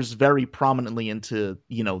figures very prominently into,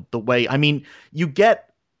 the way, I mean, you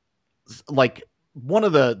get like one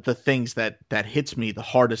of the things that hits me the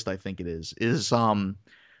hardest, I think it is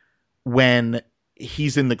when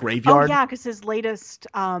he's in the graveyard. Oh yeah, because his latest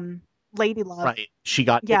lady love. Right. She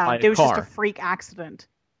got hit by a car. There was just a freak accident.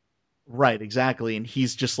 Right, exactly. And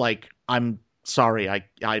he's just like, I'm sorry,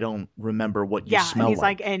 I don't remember what you smell and he's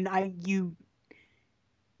like.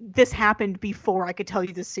 This happened before I could tell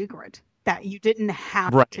you the secret, that you didn't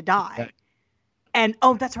have to die. Exactly. And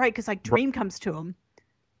that's right, because like Dream comes to him,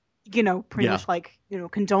 pretty much like,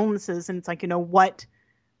 condolences, and it's like,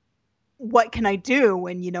 what can I do?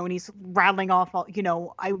 And, and he's rattling off all,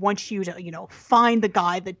 I want you to, find the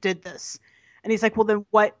guy that did this. And he's like, well, then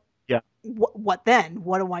what? Yeah. What then?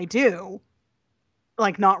 What do I do?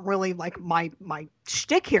 Like, not really like my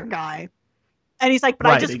shtick here, guy. And he's like, but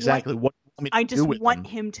I just want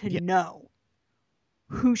him to know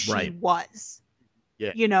who she was.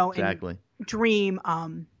 Yeah. Exactly. And Dream,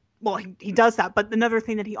 well, he does that. But another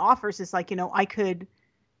thing that he offers is like, I could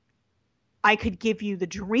give you the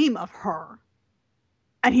dream of her.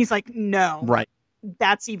 And he's like, no. Right.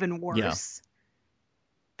 That's even worse. Yeah.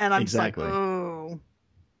 And I'm just like, oh.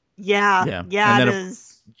 Yeah. Yeah, it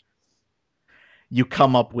is. You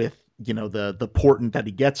come up with, the portent that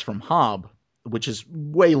he gets from Hobb, which is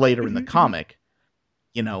way later in the comic,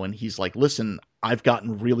 and he's like, listen, I've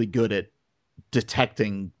gotten really good at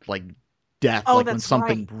detecting like death, like when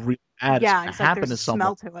something really bad has happened to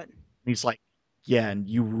someone. Smell to it. And he's like, yeah, and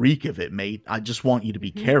you reek of it, mate. I just want you to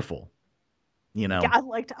be careful. Yeah, I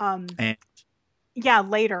liked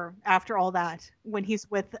later after all that, when he's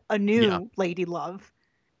with a new lady love,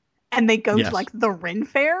 and they go to like the Ren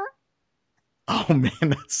Fair. Oh man,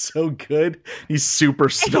 that's so good. He's super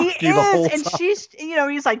snarky the whole time. And she's,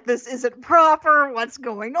 he's like, this isn't proper. What's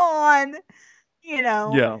going on?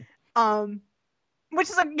 Yeah. Which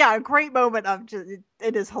is a great moment of just,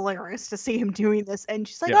 it is hilarious to see him doing this. And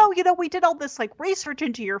she's like, oh, we did all this like research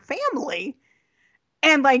into your family.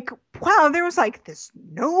 And like, wow, there was like this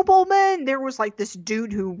nobleman. There was like this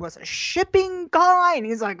dude who was a shipping guy. And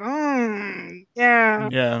he's like, yeah.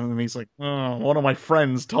 Yeah. And he's like, oh, one of my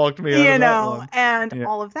friends talked me out of that one. And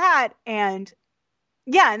all of that. And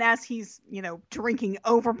yeah, and as he's, drinking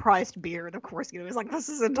overpriced beer, and of course, he's like, this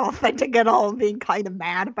isn't authentic at all, being kind of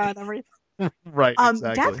mad about everything. Right.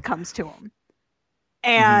 Exactly. Death comes to him.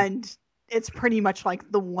 And it's pretty much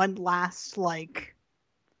like the one last, like,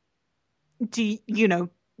 do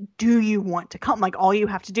do you want to come? Like, all you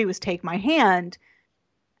have to do is take my hand.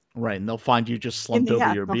 Right, and they'll find you just slumped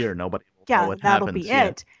over your beer. Nobody will know what that'll happens. be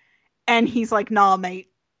it. And he's like, nah, mate,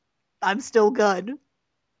 I'm still good.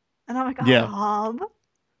 And I'm like, oh, yeah.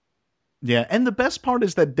 Yeah, and the best part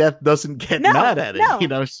is that Death doesn't get mad at it. You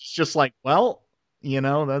know, it's just like, well, you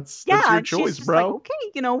know, that's your choice, she's bro. Like,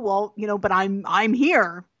 okay, you know, well, you know, but I'm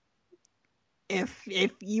here. If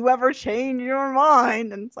you ever change your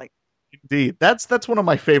mind. And it's like, indeed, that's one of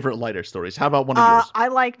my favorite lighter stories. How about one of yours? I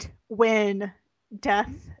liked when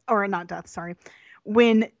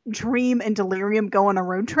when Dream and Delirium go on a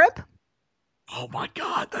road trip. Oh my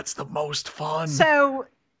god, that's the most fun. So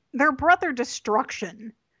their brother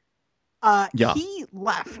Destruction, he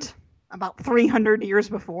left about 300 years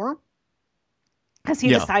before because he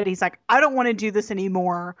decided, he's like, I don't want to do this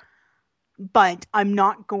anymore, but I'm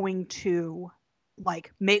not going to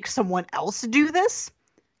like make someone else do this,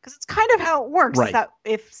 because it's kind of how it works. Right. That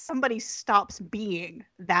if somebody stops being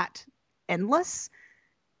that endless,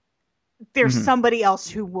 there's somebody else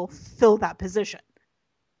who will fill that position.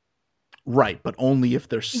 Right, but only if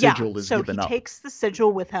their sigil is given up. So he takes the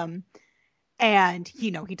sigil with him, and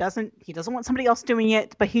you know, he doesn't want somebody else doing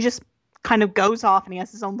it, but he just kind of goes off and he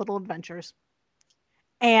has his own little adventures.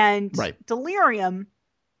 And Delirium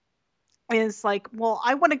is like, well,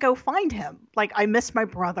 I want to go find him. Like, I miss my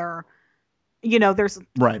brother. You know, there's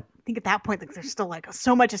I think at that point, like, there's still like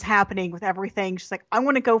so much is happening with everything. She's like, I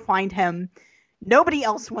want to go find him. Nobody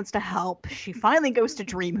else wants to help. She finally goes to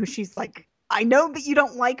Dream, who she's like, I know that you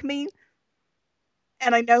don't like me,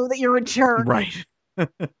 and I know that you're a jerk. Right.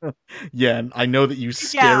 Yeah, and I know that you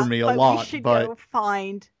scare me a lot. We should go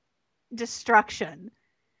find Destruction.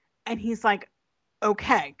 And he's like,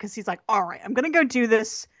 okay, because he's like, all right, I'm gonna go do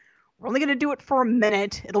this. We're only gonna do it for a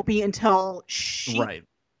minute. It'll be until she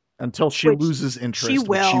loses interest. She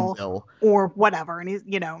will, or whatever. And he's,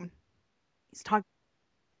 you know, he's talking.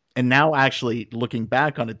 And now, actually, looking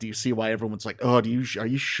back on it, do you see why everyone's like, "Oh, are you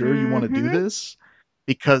sure you want to do this?"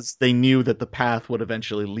 Because they knew that the path would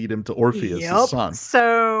eventually lead him to Orpheus, his son.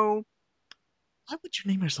 So, why would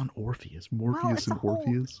you name your son Orpheus? Morpheus and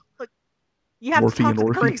Orpheus. Look, you have to talk to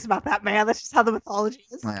the Greeks about that, man. That's just how the mythology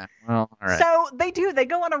is. Yeah, well, all right. So they do. They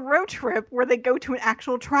go on a road trip where they go to an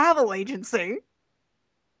actual travel agency.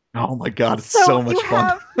 Oh my god, it's so much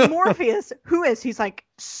fun. You have Morpheus, he's like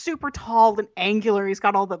super tall and angular. He's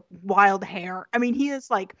got all the wild hair. I mean, he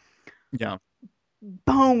is like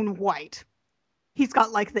bone white. He's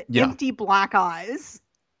got like the empty black eyes.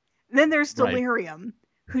 And then there's Delirium,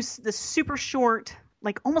 who's the super short,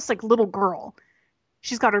 like almost like little girl.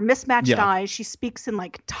 She's got her mismatched eyes. She speaks in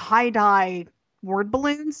like tie-dye word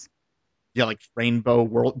balloons. Yeah, like rainbow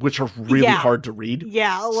world, which are really hard to read.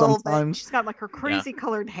 Yeah, a little bit. She's got like her crazy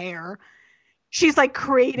colored hair. She's like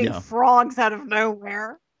creating frogs out of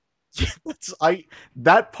nowhere.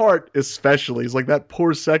 That part especially is like, that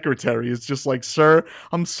poor secretary is just like, sir,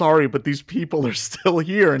 I'm sorry, but these people are still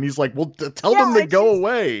here. And he's like, well, tell them to go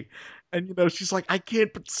away. And, you know, she's like, I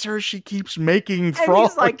can't, but sir, she keeps making frogs. And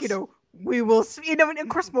he's like, you know, we will, you know, and of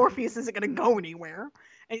course Morpheus isn't going to go anywhere.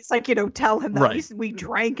 And it's like, you know, tell him that we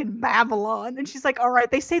drank in Babylon. And she's like, all right,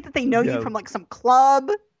 they say that they know you from like some club.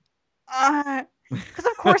 Because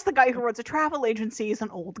of course the guy who runs a travel agency is an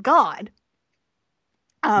old god.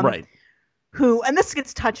 Who, and this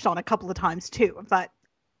gets touched on a couple of times too, of that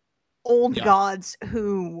old gods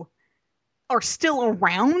who are still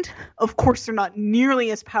around. Of course, they're not nearly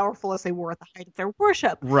as powerful as they were at the height of their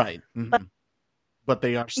worship. Right. Mm-hmm. But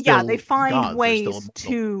they are still they find ways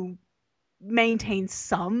to maintain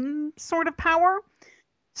some sort of power.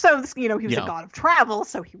 So this, you know, he was a god of travel,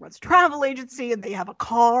 so he runs a travel agency, and they have a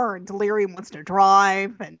car, and Delirium wants to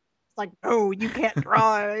drive, and it's like, no, you can't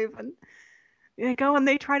drive. And they go and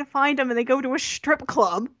they try to find him, and they go to a strip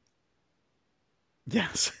club.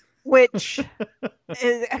 Yes. Which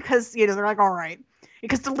is because, you know, they're like, all right,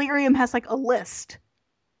 because Delirium has like a list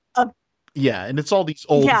of and it's all these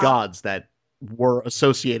old gods that were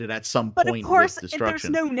associated at some point with destruction. But of course, there's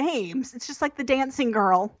no names. It's just like the dancing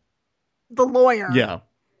girl, the lawyer. Yeah.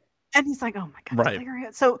 And he's like, oh my god.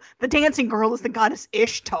 Right. So the dancing girl is the goddess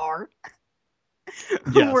Ishtar,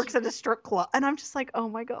 who works at a strip club. And I'm just like, oh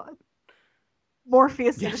my god.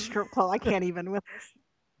 Morpheus at a strip club. I can't even with this.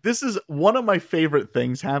 This is one of my favorite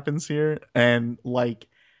things happens here. And like,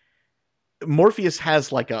 Morpheus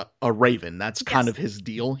has like a raven. That's kind of his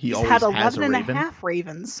deal. He's always had 11 has a raven. And a half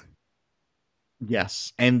ravens.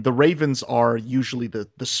 Yes, and the ravens are usually the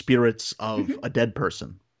spirits of a dead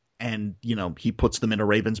person. And, you know, he puts them in a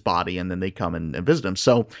raven's body, and then they come and visit him.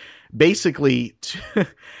 So basically,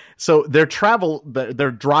 so their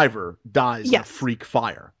driver dies in a freak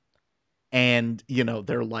fire. And, you know,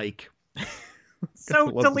 they're like... So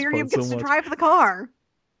Delirium gets to drive the car.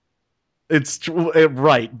 It's true,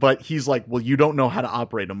 right, but he's like, well, you don't know how to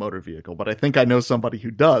operate a motor vehicle, but I think I know somebody who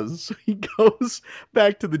does. So he goes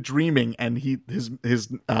back to the dreaming, and his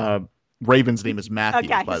Raven's name is Matthew,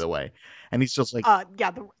 by the way, and he's just like,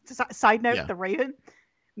 Side note, the Raven,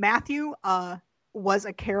 Matthew, was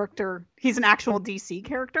a character. He's an actual DC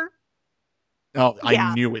character. Oh,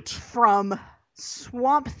 I knew it from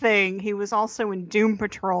Swamp Thing. He was also in Doom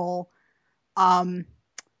Patrol.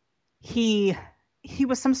 He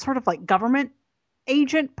was some sort of like government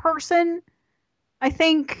agent person, I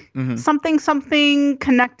think. Mm-hmm. Something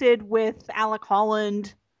connected with Alec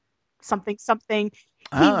Holland. Something.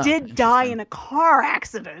 He did die in a car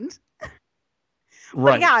accident.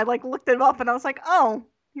 Right. But yeah, I like looked him up and I was like, oh,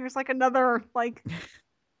 here's like another like.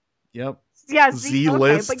 Yep. Yeah,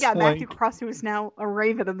 Z-list. Okay. But yeah, Matthew Cross, who is now a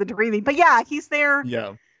Raven of the Dreaming. But yeah, he's there.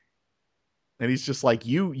 Yeah. And he's just like,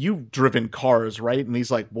 you've driven cars, right? And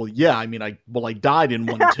he's like, well, yeah, I mean, I died in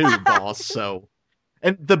one too, boss. So,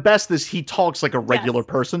 and the best is he talks like a regular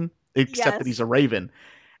person, except that he's a Raven.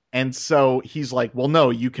 And so he's like, well,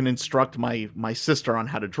 no, you can instruct my sister on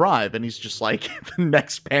how to drive. And he's just like, the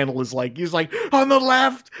next panel is like, he's like, on the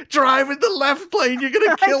left, drive in the left lane, you're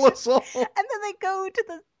gonna kill us all. And then they go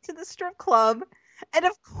to the strip club. And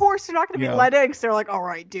of course they're not gonna be let in, because they're like, all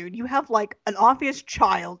right, dude, you have like an obvious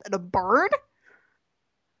child and a bird.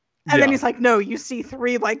 And then he's like, no, you see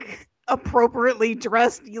 3 like appropriately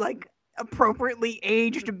dressed, like appropriately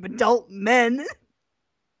aged adult men.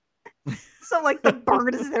 So like the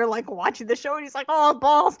bird is there like watching the show, and he's like, oh,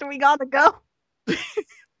 Boston, we gotta go.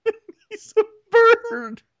 He's a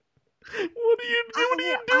bird. What are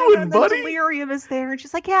you doing, buddy? Delirium is there, and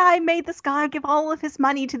she's like, yeah, I made this guy give all of his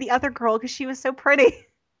money to the other girl because she was so pretty.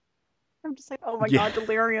 I'm just like, oh my god,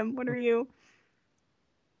 Delirium, what are you?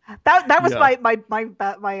 That was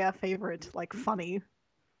my favorite, like, funny,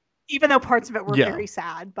 even though parts of it were very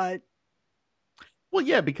sad. But well,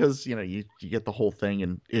 yeah, because you know you get the whole thing,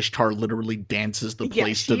 and Ishtar literally dances the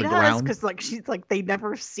place to the ground because like she's like, they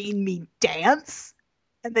never seen me dance,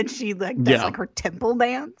 and then she like does like her temple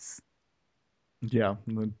dance. Yeah,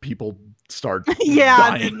 and then people start dying.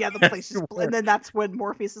 And then, the place is split, and then that's when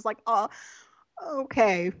Morpheus is like, oh,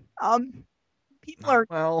 okay, people are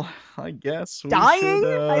I guess dying.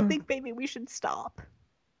 I think maybe we should stop.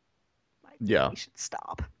 We should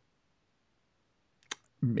stop.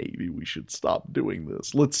 Maybe we should stop doing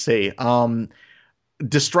this. Let's see.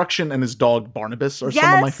 Destruction and his dog Barnabas are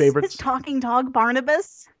some of my favorites. His talking dog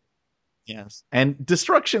Barnabas. Yes. And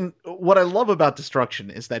Destruction, what I love about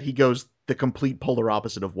Destruction is that he goes the complete polar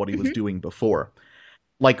opposite of what he was doing before.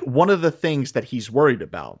 Like, one of the things that he's worried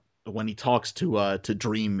about when he talks to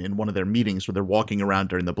Dream in one of their meetings where they're walking around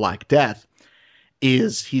during the Black Death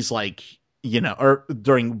is he's like, you know, or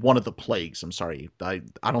during one of the plagues. I'm sorry. I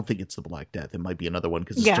don't think it's the Black Death. It might be another one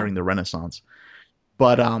because it's during the Renaissance.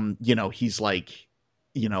 But, you know, he's like,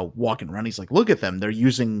 you know, walking around. He's like, look at them. They're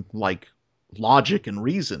using like logic and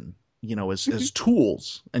reason, you know, as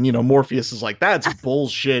tools. And, you know, Morpheus is like, that's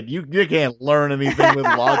bullshit. You can't learn anything with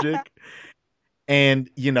logic. And,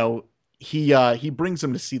 you know, he brings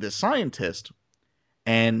him to see the scientist,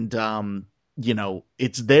 and you know,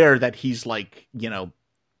 it's there that he's like, you know,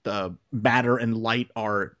 the matter and light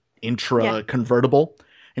are intra convertible,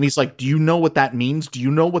 and he's like, do you know what that means? Do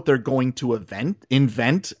you know what they're going to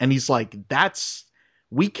invent? And he's like,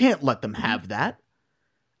 we can't let them have that,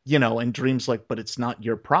 you know. And Dream's like, but it's not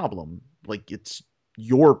your problem, like it's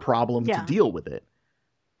your problem to deal with it.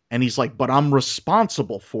 And he's like, but I'm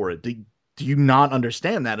responsible for it. Do you not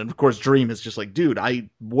understand that? And of course, Dream is just like, dude,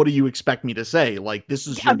 what do you expect me to say? Like, this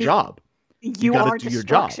is your job. You are do your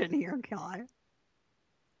job here, guy.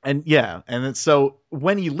 And and so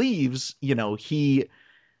when he leaves, you know, he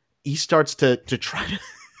starts to try to.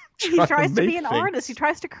 He tries to be an artist. He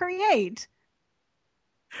tries to create,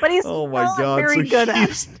 but he's not very good at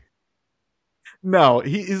it. No,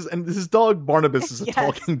 he is, and his dog Barnabas is a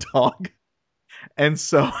talking dog, and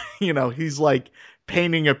so you know he's like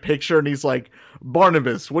painting a picture, and he's like,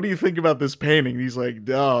 Barnabas, what do you think about this painting? And he's like,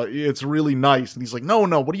 oh, it's really nice. And he's like, no,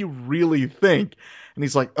 what do you really think? And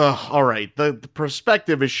he's like, all right, the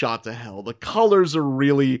perspective is shot to hell. The colors are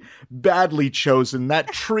really badly chosen. That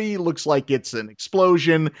tree looks like it's an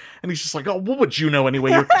explosion. And he's just like, oh, what would you know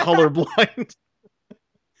anyway? You're colorblind.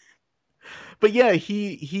 But yeah,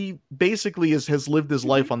 he basically has lived his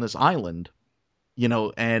life on this island, you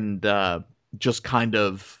know, and just kind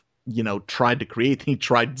of, you know, tried to create. He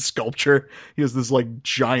tried sculpture. He has this like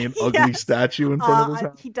giant ugly statue in front of his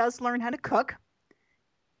house. He does learn how to cook.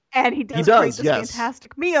 And he does create this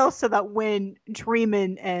fantastic meal so that when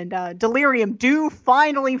Dreamin' and Delirium do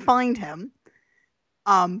finally find him,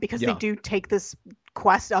 because they do take this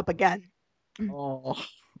quest up again. Oh.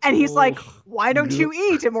 And he's like, why don't you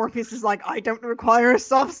eat? And Morpheus is like, I don't require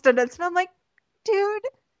sustenance. And I'm like,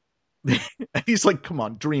 dude. He's like, come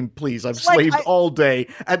on, Dream, please. I've slaved all day.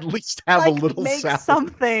 At least have a little make salad.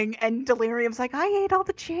 Something. And Delirium's like, I ate all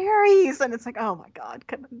the cherries. And it's like, oh my God.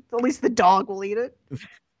 At least the dog will eat it.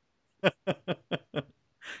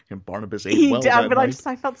 And Barnabas ate well that night.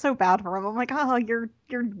 I felt so bad for him. I'm like, oh, you're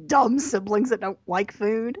dumb siblings that don't like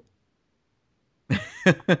food.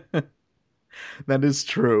 That is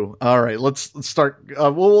true. All right, let's start.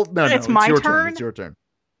 No, it's your turn. It's your turn.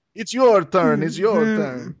 It's your turn. It's your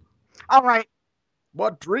turn. All right.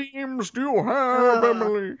 What dreams do you have,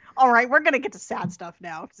 Emily? All right, we're gonna get to sad stuff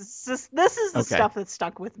now. This is the stuff that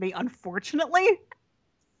stuck with me. Unfortunately,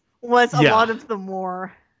 was a lot of the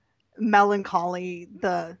more melancholy,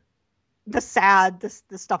 the sad,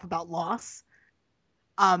 the stuff about loss.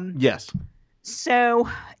 Yes. So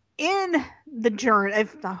in the journey,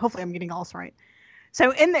 hopefully I'm getting all this right.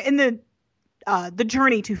 So in the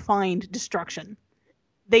journey to find destruction,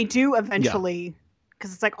 they do eventually,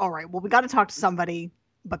 because it's like, all right, well, we got to talk to somebody,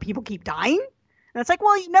 but people keep dying, and it's like,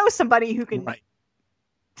 well, you know, somebody who can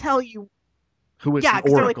tell you. Who is an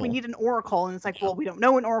oracle? They're like, we need an oracle, and it's like, well, we don't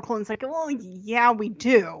know an oracle, and it's like, well, yeah, we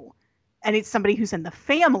do, and it's somebody who's in the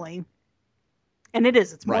family, and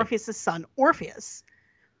it's Morpheus' son, Orpheus,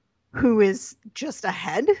 who is just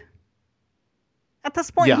ahead. At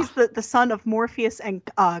this point, he's the son of Morpheus and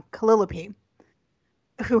Calliope,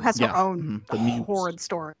 who has her own horrid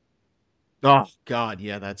story. Oh, God,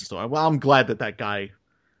 yeah, that story. Well, I'm glad that guy,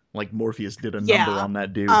 like Morpheus, did a number on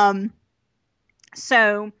that dude.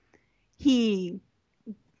 So he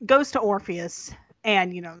goes to Orpheus,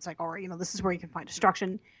 and, it's like, all right, this is where you can find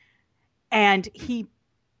destruction. And he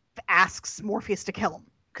asks Morpheus to kill him,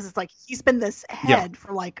 because it's like, he's been this head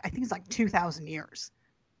for, like, I think it's like 2,000 years.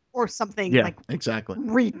 Or something exactly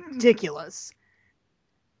ridiculous.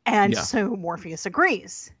 And so Morpheus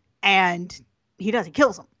agrees. And he does. He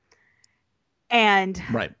kills him. And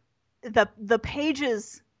the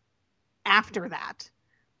pages after that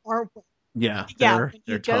are...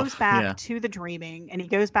 he goes back to the dreaming, and he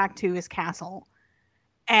goes back to his castle.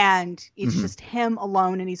 And it's just him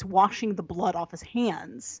alone, and he's washing the blood off his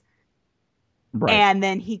hands. Right. And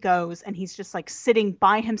then he goes, and he's just like sitting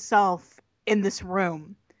by himself in this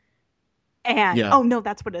room. And oh no,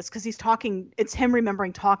 that's what it is, because he's talking. It's him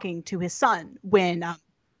remembering talking to his son when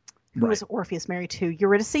who was Orpheus married to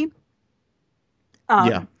Eurydice.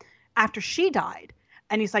 After she died,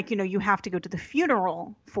 and he's like, you have to go to the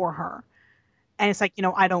funeral for her, and it's like,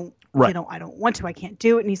 I don't, I don't want to, I can't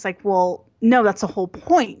do it, and he's like, well, no, that's the whole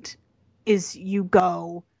point, is you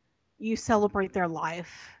go, you celebrate their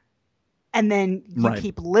life, and then you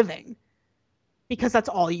keep living, because that's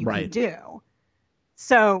all you can do.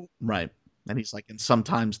 So And he's like, and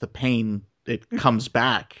sometimes the pain, it comes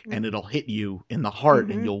back and it'll hit you in the heart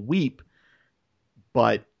and you'll weep,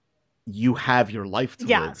 but you have your life to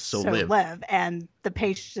live. So live. And the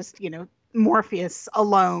page just, Morpheus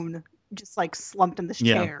alone, just like slumped in this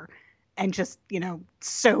chair and just,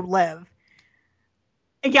 so live.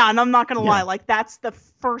 Yeah. And I'm not going to lie. Like, that's the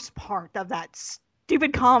first part of that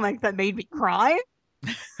stupid comic that made me cry.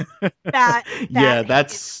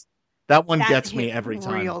 That one gets me every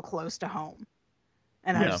time. Real close to home.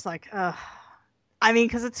 And I was just like, ugh. I mean,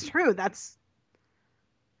 because it's true. That's...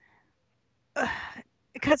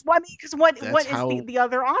 Because what is the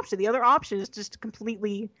other option? The other option is just to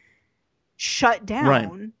completely shut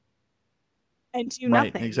down and do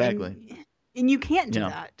nothing. Exactly. And you can't do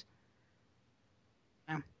that.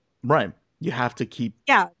 Right. You have to keep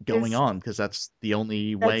going on, because that's the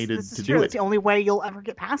only way to do it. It's the only way you'll ever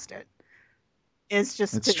get past it. It's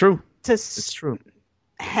just it's true. It's true.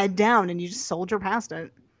 Head down, and you just soldier past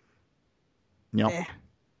it. Yep.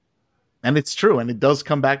 And it's true, and it does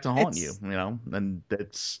come back to haunt you, and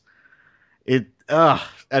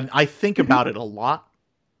and I think about it a lot,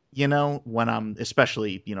 when I'm,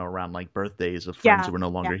 especially, around like birthdays of friends who are no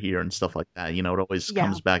longer here and stuff like that, it always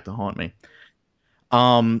comes back to haunt me.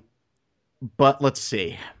 But let's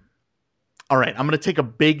see. All right, I'm going to take a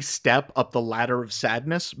big step up the ladder of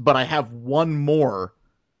sadness, but I have one more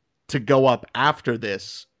to go up after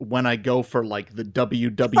this when I go for like the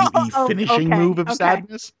WWE finishing move of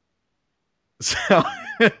sadness.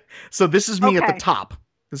 So this is me at the top.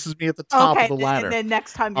 This is me at the top of the ladder. And then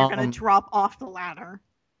next time you're going to drop off the ladder.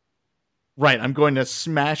 Right, I'm going to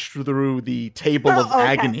smash through the table of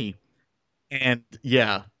agony. And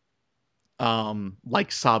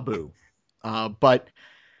like Sabu. But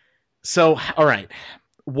So, all right.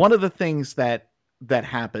 One of the things that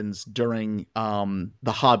happens during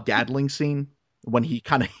the Hob Gadling scene when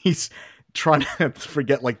he's trying to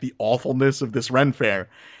forget like the awfulness of this Ren Fair,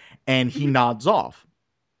 and he nods off,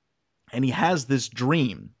 and he has this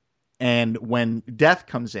dream. And when Death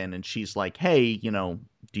comes in and she's like, "Hey, do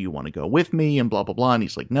you want to go with me?" and blah blah blah, and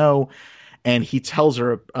he's like, "No," and he tells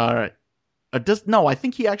her, no, I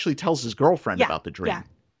think he actually tells his girlfriend about the dream. Yeah.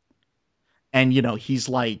 And he's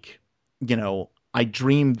like, I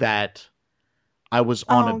dreamed that I was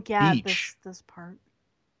on a beach. This part.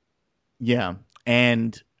 Yeah.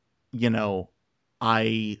 And,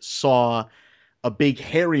 I saw a big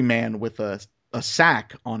hairy man with a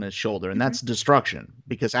sack on his shoulder, and that's destruction.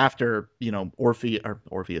 Because after,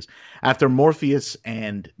 Orpheus, after Morpheus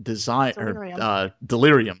and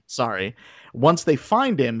Delirium, sorry, once they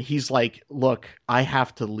find him, he's like, "Look, I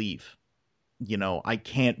have to leave. I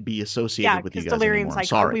can't be associated with you guys Delirium's anymore. Like,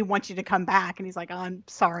 sorry. "Oh, we want you to come back," and he's like, "I'm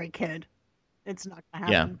sorry, kid. It's not gonna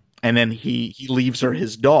happen." Yeah. And then he leaves her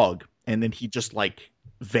his dog, and then he just like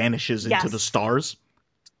vanishes into the stars,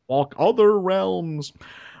 walk other realms.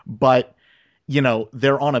 But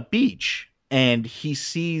they're on a beach, and he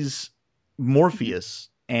sees Morpheus,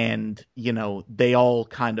 and they all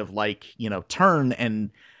kind of like turn,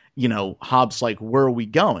 and Hobbs like, "Where are we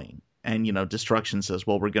going?" And Destruction says,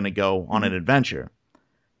 "Well, we're going to go on an adventure."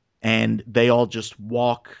 And they all just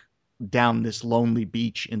walk down this lonely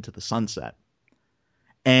beach into the sunset.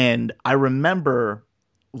 And I remember,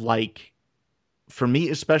 like, for me,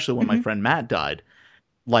 especially when my friend Matt died,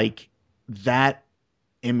 like, that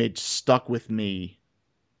image stuck with me,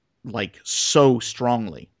 like, so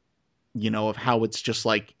strongly, of how it's just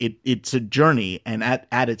like, it's a journey. And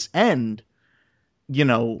at its end,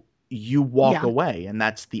 you walk away, and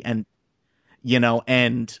that's the end,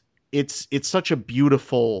 and it's such a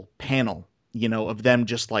beautiful panel, of them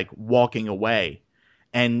just like walking away.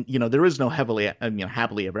 And, there is no happily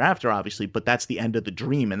ever after, obviously, but that's the end of the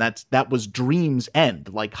dream. And that was Dream's end.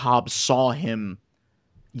 Like, Hobbs saw him,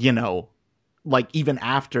 like, even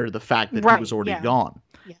after the fact that he was already gone.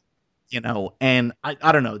 Yeah. And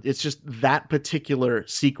I don't know. It's just that particular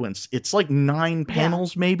sequence. It's like 9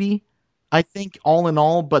 panels, maybe, I think, all in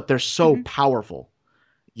all, but they're so powerful,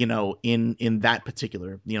 in that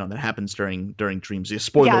particular, that happens during Dream's.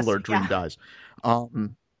 Spoiler alert, Dream dies.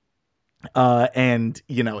 And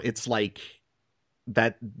it's like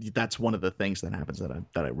that's one of the things that happens that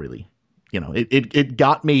I really, it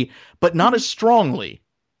got me, but not as strongly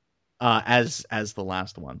as the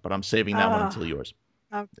last one. But I'm saving that one until yours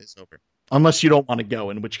is over, unless you don't want to go,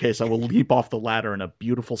 in which case I will leap off the ladder in a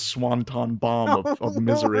beautiful swanton bomb of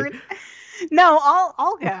misery. Lord. No,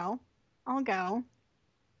 I'll go.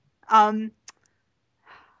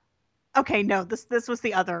 Okay, no, this was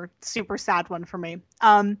the other super sad one for me.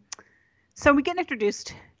 So we get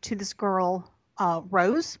introduced to this girl,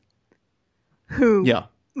 Rose, who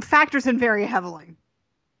factors in very heavily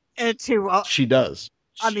into. She does.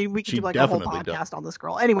 I mean, we could do like a whole podcast on this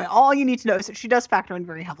girl. Anyway, all you need to know is that she does factor in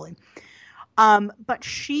very heavily. But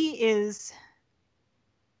she is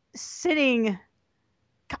sitting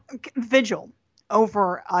vigil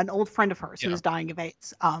over an old friend of hers who was dying of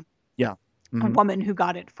AIDS. A woman who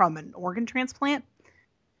got it from an organ transplant.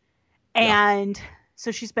 And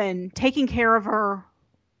so she's been taking care of her,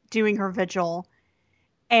 doing her vigil,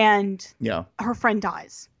 and her friend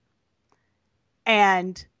dies.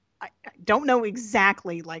 And I don't know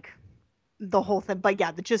exactly like the whole thing, but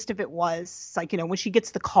the gist of it was like, when she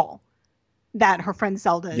gets the call that her friend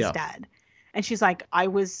Zelda is dead, and she's like, I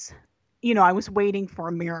was waiting for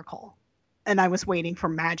a miracle, and I was waiting for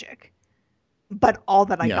magic, but all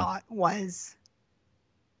that I got was,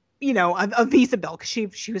 a Visa bill, because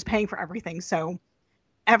she was paying for everything, so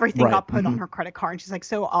everything got put on her credit card. And she's like,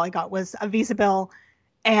 so all I got was a Visa bill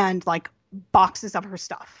and like boxes of her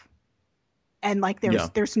stuff, and like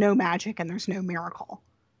there's no magic and there's no miracle.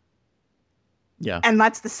 Yeah, and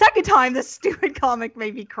that's the second time this stupid comic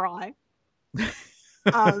made me cry. It's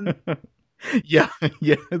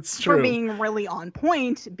true. For being really on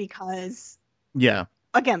point, because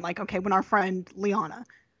again, like, okay, when our friend Liana,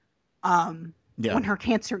 when her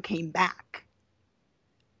cancer came back,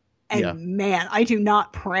 and man, I do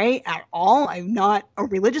not pray at all. I'm not a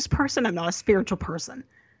religious person. I'm not a spiritual person,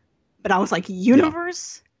 but I was like,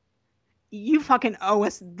 universe, you fucking owe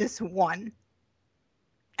us this one.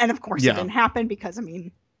 And of course it didn't happen, because I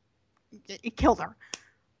mean, it killed her.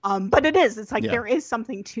 But it's like, there is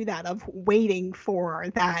something to that, of waiting for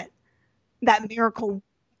that miracle,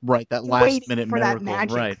 right? That last minute for miracle, that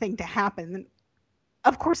magic thing to happen. And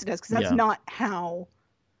of course it does, because that's not how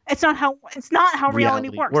reality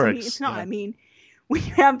works. I mean, it's not. I mean, when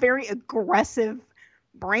you have very aggressive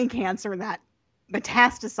brain cancer that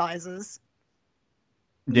metastasizes,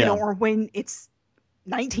 you know, or when it's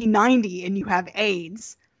 1990 and you have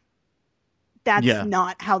AIDS, that's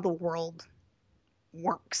not how the world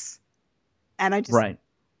works. And I just right.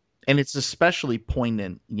 And it's especially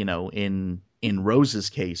poignant, you know, in Rose's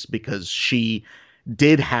case, because she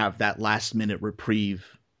did have that last minute reprieve,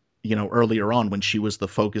 you know, earlier on when she was the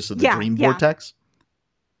focus of the dream vortex.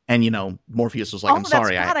 And, you know, Morpheus was like, I'm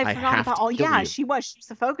sorry, I have to kill you. She was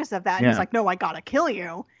the focus of that. And he's like, no, I gotta kill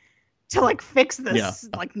you to like fix this,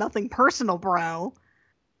 like nothing personal, bro.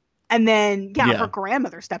 And then, her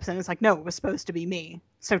grandmother steps in and is like, no, it was supposed to be me.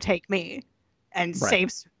 So take me. And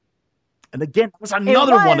saves. And again, it was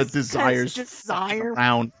another one of Desire's Desire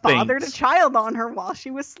fathered a child on her while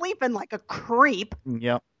she was sleeping like a creep.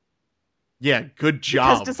 Yep. Yeah, good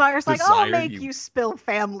job. Because Desire's like, I'll make you spill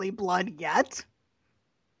family blood yet.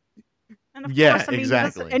 And of course, I mean,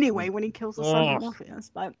 exactly. Anyway, when he kills the son of Morpheus.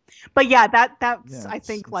 But yeah, that's I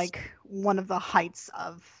think like one of the heights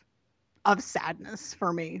of sadness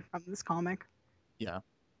for me from this comic. Yeah.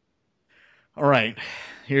 All right.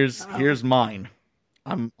 Here's mine.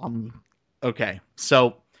 I'm okay.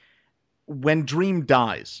 So when Dream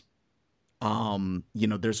dies, you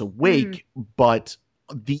know, there's a wake, but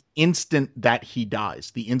the instant that he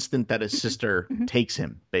dies, the instant that his sister takes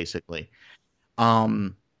him, basically.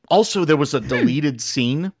 Also, there was a deleted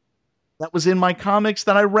scene that was in my comics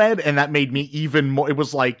that I read, and that made me even more. It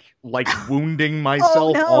was like wounding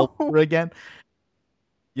myself all over again.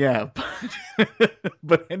 Yeah,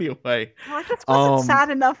 but anyway, like this wasn't sad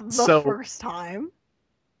enough the first time.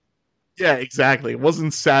 Yeah, exactly. It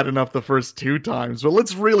wasn't sad enough the first 2 times, but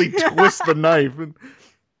let's really twist the knife and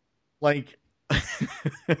like.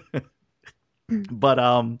 But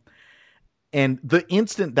and the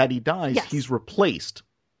instant that he dies, he's replaced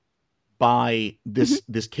by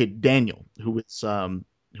this kid Daniel, who is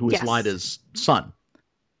Lyda's son.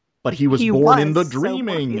 But he was born in the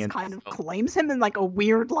dreaming, and kind of claims him in like a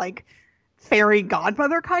weird like fairy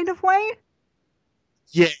godmother kind of way.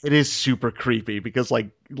 Yeah, it is super creepy because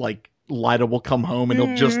like Lyda will come home and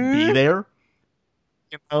he'll just be there.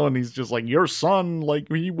 You know, and he's just like, your son, like,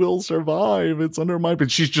 he will survive. It's under my...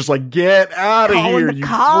 But she's just like, get out of here, you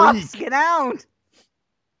cops, freak. Get out.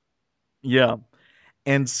 Yeah.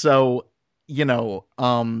 And so, you know,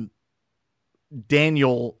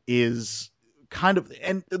 Daniel is kind of...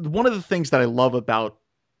 And one of the things that I love about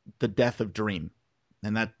the death of Dream,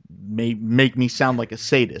 and that may make me sound like a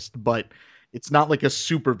sadist, but it's not like a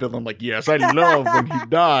super villain, like, yes, I love when he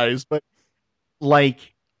dies, but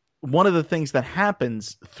like... One of the things that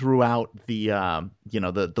happens throughout the, you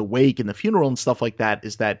know, the wake and the funeral and stuff like that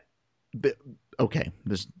is that,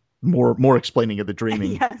 there's more explaining of the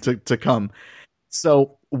dreaming to come.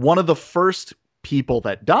 So one of the first people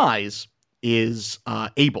that dies is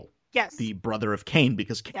Abel, the brother of Cain,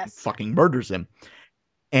 because Cain fucking murders him.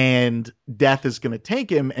 And Death is going to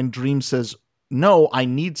take him, and Dream says, no, I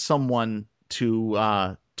need someone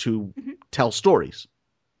to tell stories.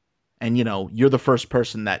 And, you know, you're the first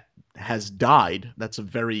person that has died. That's a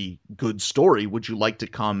very good story. Would you like to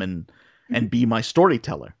come and be my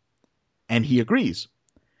storyteller? And he agrees.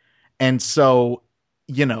 And so,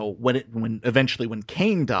 you know, when eventually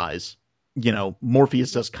Cain dies, you know,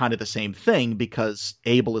 Morpheus does kind of the same thing, because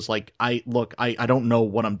Abel is like, I don't know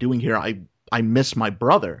what I'm doing here. I miss my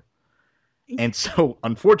brother. And so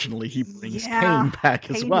unfortunately he brings Cain back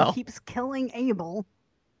as well. He keeps killing Abel.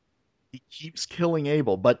 He keeps killing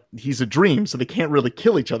Abel, but he's a dream, so they can't really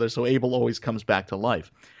kill each other, so Abel always comes back to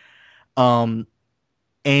life. And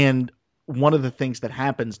one of the things that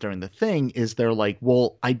happens during the thing is they're like,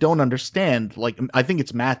 well, I don't understand. Like, I think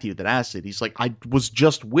it's Matthew that asks it. He's like, I was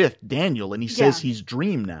just with Daniel, and he says he's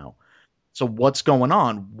Dream now. So what's going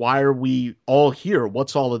on? Why are we all here?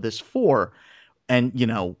 What's all of this for? And, you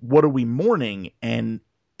know, what are we mourning? And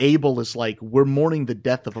Abel is like, we're mourning the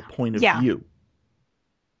death of a point of view.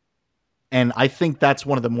 And I think that's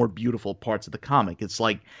one of the more beautiful parts of the comic. It's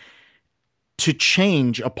like, to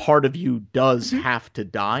change, a part of you does have to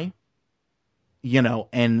die, you know,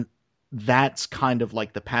 and that's kind of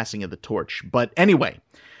like the passing of the torch. But anyway,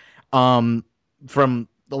 let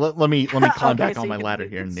me climb back on my ladder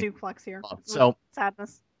here. And suplex here. So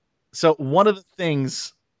sadness. So one of the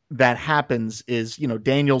things that happens is, you know,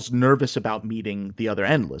 Daniel's nervous about meeting the other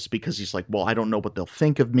Endless, because he's like, well, I don't know what they'll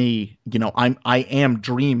think of me. You know, I am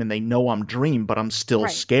Dream, and they know I'm Dream, but I'm still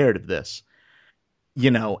scared of this.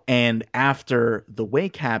 You know, and after the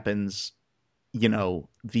wake happens, you know,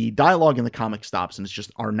 the dialogue in the comic stops, and it's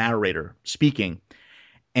just our narrator speaking.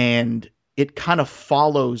 And it kind of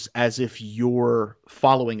follows as if you're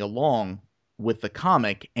following along with the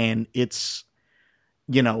comic, and it's,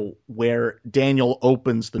 you know, where Daniel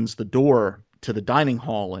opens the door to the dining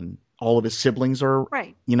hall and all of his siblings are,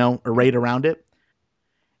 right, you know, arrayed around it.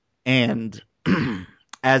 And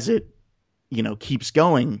as it, you know, keeps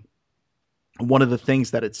going, one of the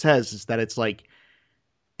things that it says is that it's like,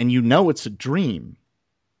 and you know it's a dream,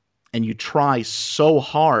 and you try so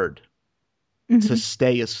hard to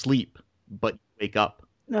stay asleep, but you wake up.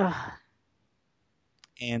 Ugh.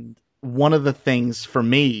 And one of the things for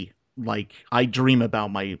me, like, I dream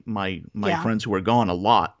about my friends who are gone a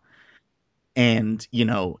lot. And, you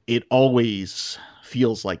know, it always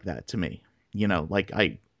feels like that to me. You know, like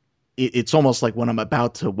it's almost like when I'm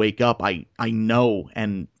about to wake up, I know,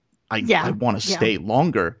 and I want to stay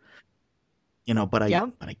longer, you know, but I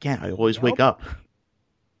can't. I always wake up,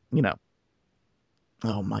 you know.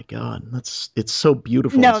 Oh my God, it's so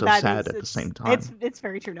beautiful and so sad at the same time. It's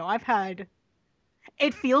very true. No,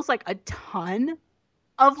 it feels like a ton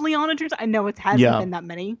of Liana dreams. I know it hasn't been that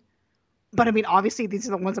many, but I mean, obviously these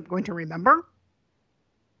are the ones I'm going to remember,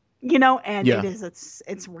 you know, and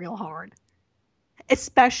it's real hard,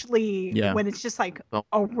 especially when it's just like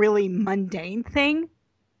a really mundane thing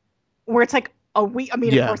where it's like a week. I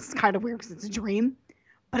mean, of course it's kind of weird because it's a dream,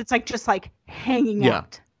 but it's like just like hanging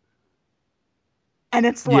out. And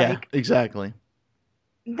it's like, exactly.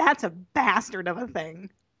 That's a bastard of a thing.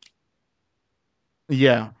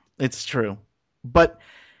 Yeah, it's true. But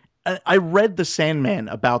I read The Sandman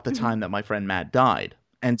about the time that my friend Matt died.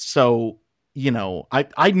 And so, you know,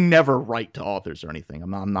 I never write to authors or anything.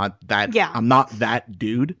 I'm not that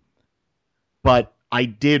dude. But I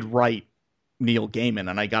did write Neil Gaiman,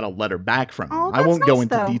 and I got a letter back from him. Oh, I won't go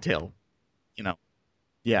into though. detail, you know.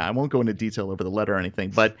 Yeah, I won't go into detail over the letter or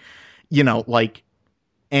anything. But, you know, like,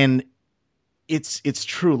 and it's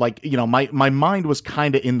true. Like, you know, my mind was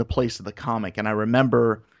kind of in the place of the comic, and I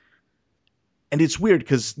remember, and it's weird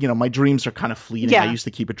because, you know, my dreams are kind of fleeting. I used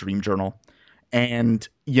to keep a dream journal, and,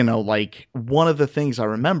 you know, like, one of the things I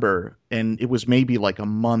remember, and it was maybe like a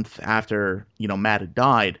month after, you know, Matt had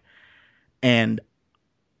died, and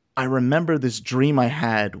I remember this dream I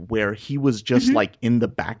had where he was just like in the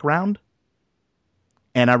background,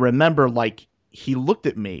 and I remember, like, he looked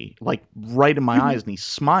at me, like, right in my eyes, and he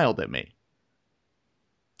smiled at me.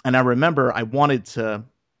 And I remember I wanted to,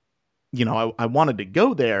 you know, I wanted to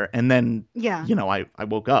go there, and then, you know, I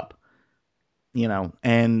woke up, you know,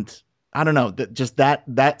 and I don't know,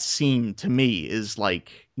 that scene to me is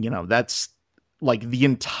like, you know, that's like the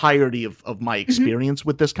entirety of my experience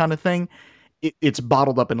with this kind of thing. It's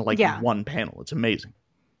bottled up into like one panel. It's amazing.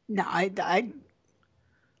 No, I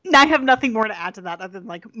have nothing more to add to that other than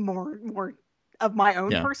like more of my own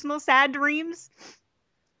personal sad dreams,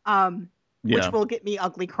 which will get me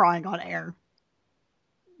ugly crying on air.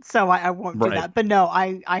 So I won't do that. But no,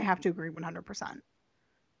 I have to agree 100%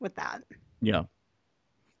 with that. Yeah.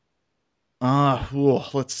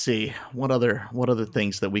 Let's see what other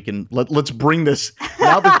things that we can let's bring this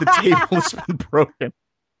now that the table has been broken.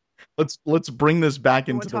 Let's bring this back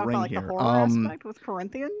into the ring here. The horror aspect with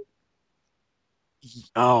Corinthian.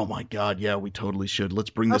 Oh my God, yeah, we totally should.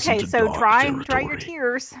 Let's bring this into so dark dry territory. your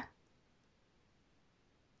tears.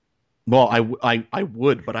 Well, I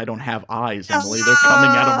would, but I don't have eyes, Emily. They're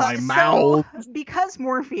coming out of my mouth. Because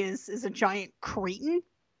Morpheus is a giant cretin.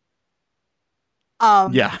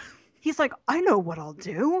 He's like, I know what I'll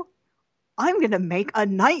do. I'm gonna make a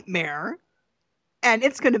nightmare, and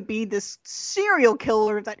it's gonna be this serial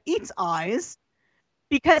killer that eats eyes.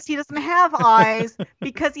 Because he doesn't have eyes,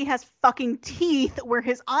 because he has fucking teeth where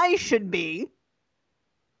his eyes should be.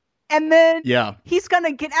 And then he's going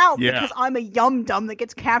to get out because I'm a yum-dum that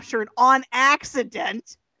gets captured on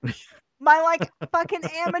accident by, like, fucking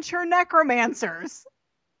amateur necromancers.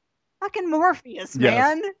 Fucking Morpheus,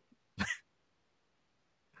 man.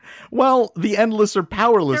 Well, the Endless are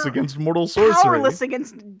powerless against mortal sorcery. Powerless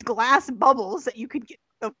against glass bubbles that you could get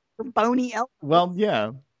the bony elf. Well,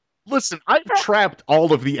 yeah. Listen, I've trapped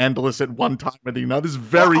all of the Endless at one time, and you know, this is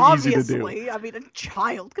very easy to do. I mean, a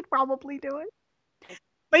child could probably do it.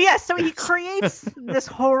 But yeah, so he creates this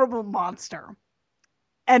horrible monster.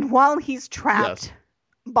 And while he's trapped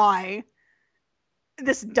by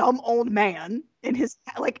this dumb old man in his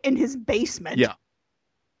basement. Yeah.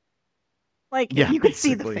 Like, you could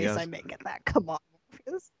see the face I make at that. Come on,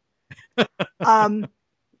 Morpheus.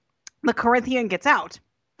 The Corinthian gets out.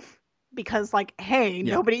 Because, like, hey,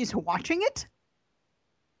 nobody's watching it.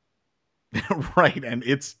 Right, and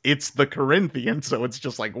it's the Corinthian, so it's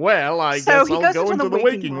just like, well, I guess I'll go into the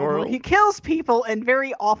waking world. He kills people in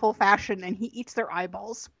very awful fashion, and he eats their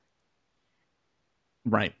eyeballs.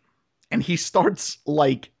 Right. And he starts,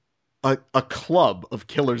 like, a club of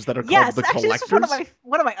killers that are called Yes, the actually, Collectors. this is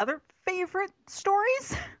one of my other favorite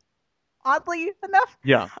stories. Oddly enough.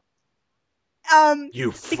 Yeah.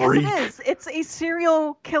 You freak. Because it's a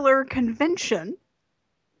serial killer convention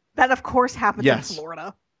that, of course, happens in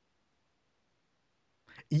Florida.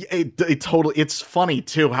 It totally. It's funny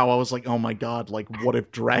too how I was like, oh my god, like what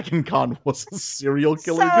if Dragon Con was a serial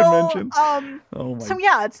killer convention? So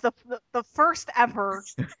yeah, it's the first ever,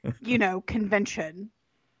 convention,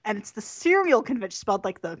 and it's the cereal convention, spelled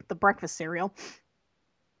like the breakfast cereal.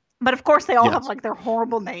 But of course, they all have like their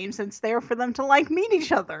horrible names, and it's there for them to like meet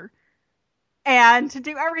each other and to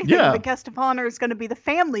do everything. The guest of honor is going to be the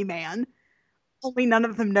family man. Only none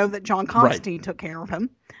of them know that John Constantine took care of him.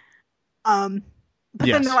 But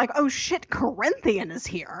then they're like, oh shit, Corinthian is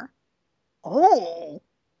here. Oh,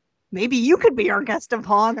 maybe you could be our guest of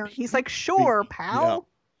honor. He's like, sure, pal.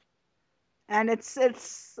 Yeah. And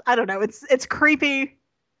it's I don't know, it's creepy.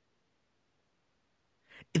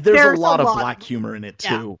 There's a lot of black humor in it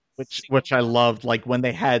too, which I loved. Like when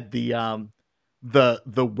they had the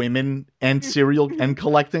women and cereal and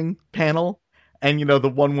collecting panel. And, the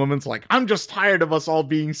one woman's like, I'm just tired of us all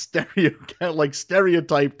being stereotyped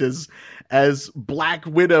as black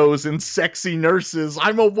widows and sexy nurses.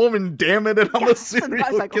 I'm a woman, damn it, and I'm a serial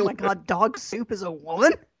killer. Like, oh my god, dog soup is a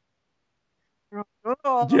woman?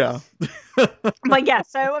 Yeah. But yeah,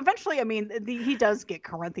 so eventually, I mean, he does get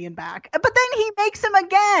Corinthian back. But then he makes him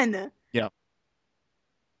again. Yeah.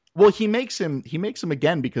 Well, he makes him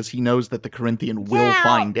again because he knows that the Corinthian will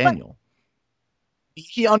find Daniel.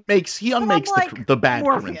 He unmakes the bad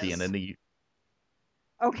Morpheus. Corinthian and the.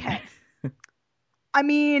 Okay. I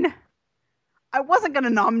mean, I wasn't going to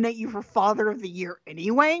nominate you for Father of the Year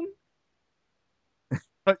anyway.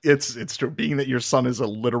 It's true. Being that your son is a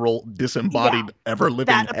literal disembodied ever living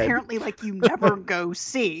that head. Apparently, like, you never go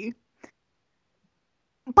see.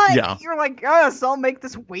 But you're like, yes, I'll make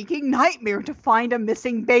this waking nightmare to find a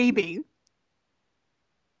missing baby.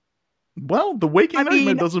 Well, the Waking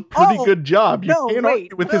Nightmare does a pretty good job. You can't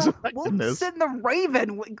argue with his effectiveness. Wolfson the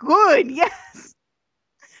Raven, good, yes.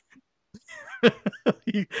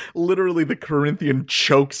 Literally, the Corinthian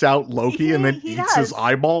chokes out Loki and then eats his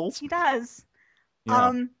eyeballs. He does.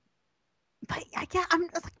 Yeah. But yeah, I'm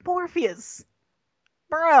like, Morpheus,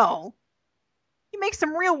 bro. He makes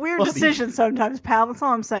some real weird decisions sometimes, pal. That's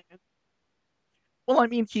all I'm saying. Well, I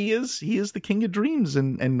mean, he is the king of dreams,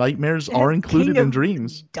 and nightmares are included in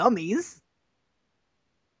dreams. Dummies.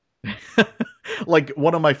 Like,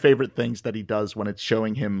 one of my favorite things that he does when it's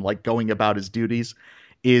showing him, like, going about his duties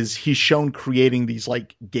is he's shown creating these,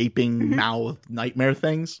 like, gaping mouth nightmare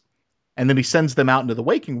things. And then he sends them out into the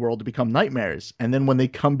waking world to become nightmares. And then when they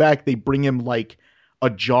come back, they bring him, like, a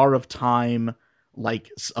jar of time, like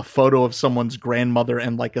a photo of someone's grandmother,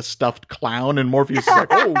 and, like, a stuffed clown. And Morpheus is like,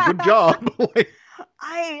 oh, good job. Like,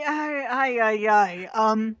 I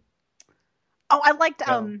liked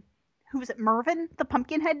who was it, Mervin, the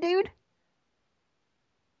Pumpkinhead dude?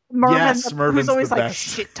 Mervin, who's always like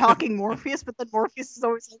shit talking Morpheus, but then Morpheus is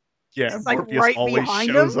always like, Morpheus right always behind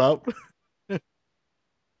shows him. up.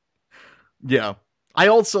 Yeah. I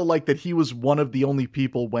also like that he was one of the only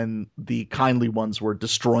people when the kindly ones were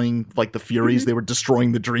destroying, like, the Furies, they were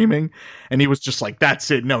destroying the Dreaming, and he was just like, that's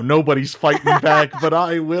it, no, nobody's fighting back, but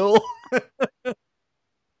I will.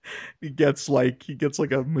 He gets like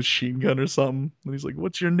a machine gun or something, and he's like,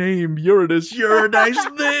 what's your name? Uranus. Uranus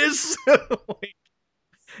this. Like,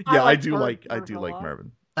 yeah, I do like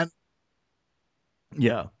Mervin. And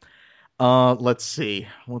yeah. Let's see.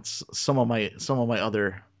 What's some of my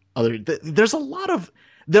other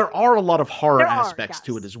there are a lot of horror aspects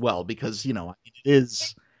to it as well, because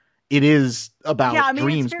it is about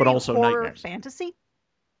dreams, but also nightmares. Fantasy.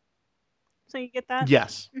 So you get that?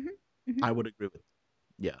 Yes. I would agree with it.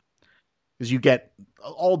 Yeah. Because you get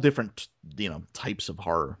all different, types of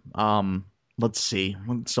horror. Let's see.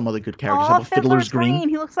 Some other good characters. How about Fiddler's Green?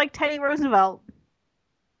 He looks like Teddy Roosevelt.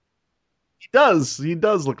 He does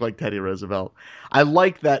look like Teddy Roosevelt. I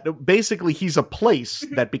like that. Basically, he's a place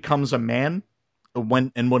that becomes a man.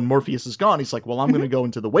 When Morpheus is gone, he's like, well, I'm going to go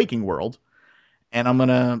into the waking world, and I'm going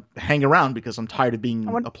to hang around because I'm tired of being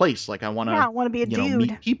a place. Like, I want to be a dude.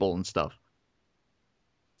 Meet people and stuff.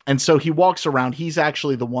 And so he walks around. He's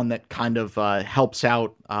actually the one that kind of helps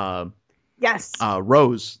out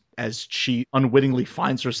Rose as she unwittingly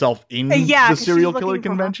finds herself in the serial killer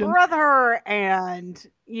convention. For her brother, and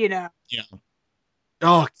Yeah.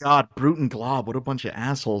 Oh God, Brute and Glob! What a bunch of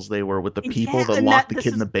assholes they were with the people that locked the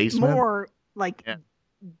kid in the basement. More like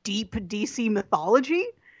deep DC mythology,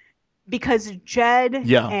 because Jed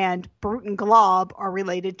and Brute and Glob are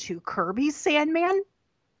related to Kirby's Sandman.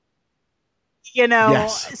 You know,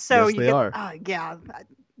 Yes. so yes, you they get, are. yeah,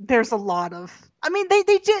 there's a lot of, I mean, they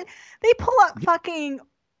pull up fucking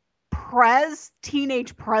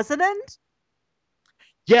teenage president.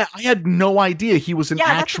 Yeah, I had no idea he was an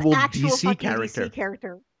actual that's an DC fucking character. DC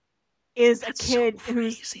character. Is That's a kid so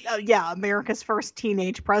who's America's first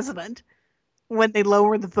teenage president when they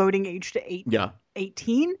lower the voting age to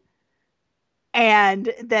 18.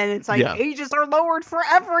 And then it's like ages are lowered for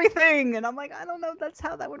everything, and I'm like, I don't know if that's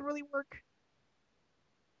how that would really work.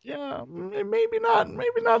 Yeah, maybe not.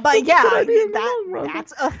 But yeah,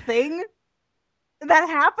 that's a thing that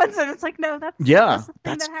happens, and it's like, no, that's a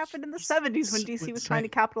thing that happened in the 70s when DC was trying to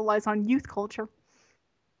capitalize on youth culture.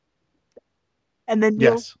 And then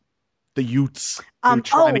the youths. One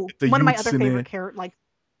of my other favorite characters, like.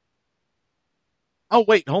 Oh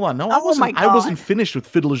wait, hold on. No, I wasn't finished with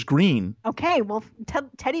Fiddler's Green. Okay, well,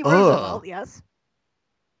 Teddy Roosevelt, yes.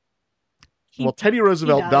 Teddy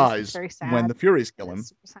Roosevelt dies when the Furies kill him,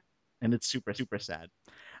 and it's super, super sad.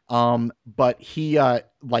 But he,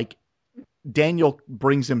 Daniel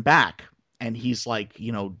brings him back, and he's like,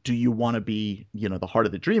 do you want to be, the heart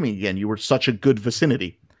of the dreaming again? You were such a good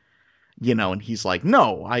vicinity, and he's like,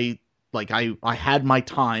 no, I had my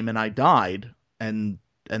time and I died, and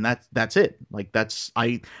that's it. Like,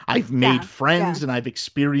 I've made friends and I've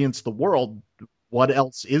experienced the world. What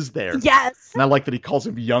else is there? Yes. And I like that he calls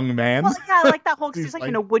him young man. Well, yeah, I like that whole, he's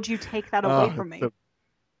like, would you take that away from me?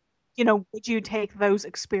 Would you take those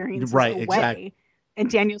experiences away? Exactly. And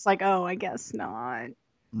Daniel's like, oh, I guess not.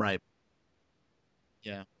 Right.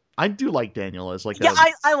 Yeah. I do like Daniel as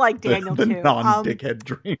I like Daniel the too. Non-dickhead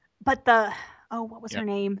dream. But what was her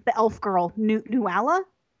name? The elf girl, Nuala,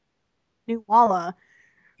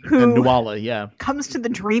 who Nuala, comes to the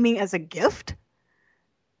dreaming as a gift.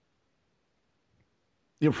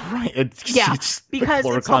 You're right. Because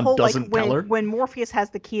it's the whole, like, when Morpheus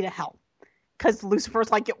has the key to hell. Because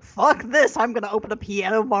Lucifer's like, yo, fuck this, I'm going to open a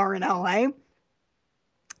piano bar in LA.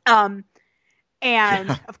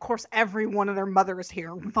 And of course, every one of their mothers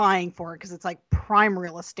here vying for it because it's like prime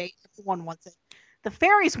real estate. Everyone wants it. The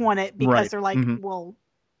fairies want it because they're like, well,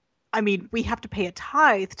 I mean, we have to pay a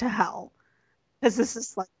tithe to hell. Because this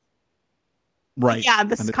is like, right. Yeah,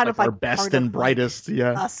 this is kind of like our best and brightest,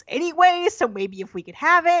 us anyway, so maybe if we could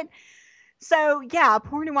have it. So yeah,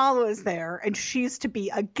 poor Nuala is there, and she's to be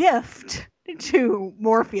a gift to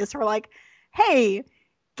Morpheus. We're like, hey,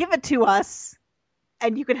 give it to us,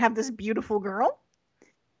 and you can have this beautiful girl.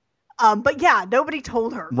 But yeah, nobody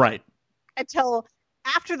told her. Right. Until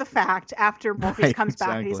after the fact, after Morpheus comes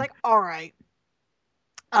back, and he's like, all right,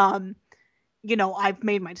 I've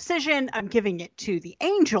made my decision. I'm giving it to the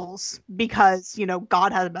angels because,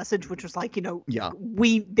 God had a message, which was like,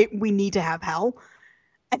 we need to have hell.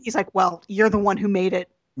 And he's like, well, you're the one who made it.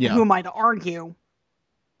 Yeah. Who am I to argue?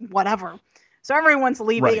 Whatever. So everyone's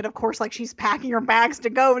leaving. Right. And of course, like, she's packing her bags to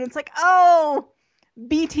go. And it's like, oh,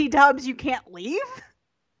 BT dubs, you can't leave.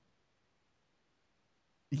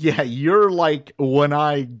 Yeah, you're like, when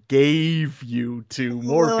I gave you to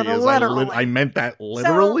Morpheus, I meant that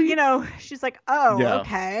literally. So, she's like, oh,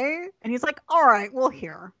 okay. And he's like, all right, well,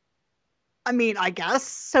 here. I mean, I guess.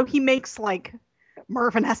 So he makes, like,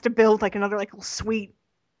 Mervyn has to build, like, another, like, little suite,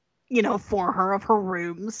 for her of her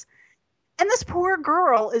rooms. And this poor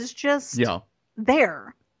girl is just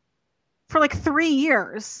there for, like, 3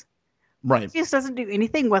 years. Right. He just doesn't do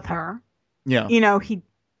anything with her. Yeah.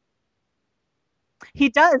 He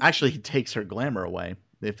does. Actually, he takes her glamour away.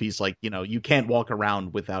 If he's like, you can't walk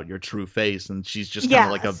around without your true face, and she's just kind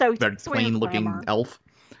of like a very plain-looking elf.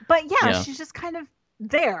 But she's just kind of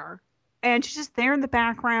there, and she's just there in the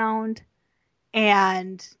background,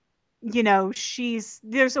 and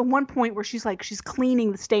there's one point where she's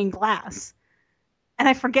cleaning the stained glass, and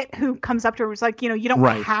I forget who comes up to her and was like, you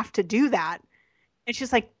don't have to do that, and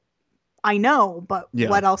she's like, I know, but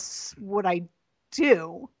what else would I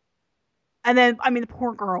do? And then, I mean, the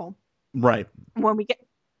poor girl. Right. When you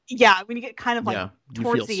get kind of like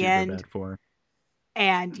towards the end. Bad for her.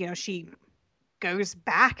 And, she goes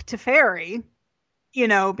back to Fairy,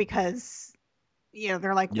 because,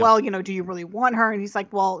 they're like, well, do you really want her? And he's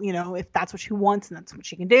like, well, if that's what she wants and that's what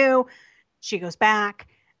she can do. She goes back,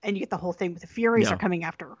 and you get the whole thing with the Furies are coming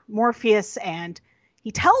after Morpheus. And he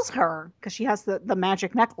tells her, because she has the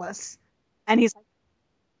magic necklace. And he's like,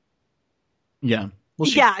 yeah. Well,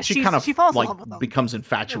 she kind of falls in love with him. Becomes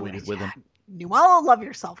infatuated with him. Nuala, love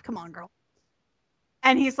yourself. Come on, girl.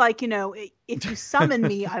 And he's like, if you summon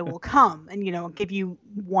me, I will come and, I'll give you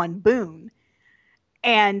one boon.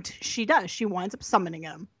 And she does. She winds up summoning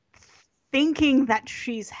him, thinking that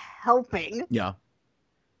she's helping. Yeah.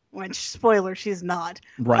 Which, spoiler, she's not.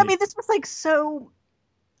 Right. But, I mean, this was like so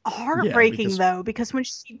heartbreaking though, because when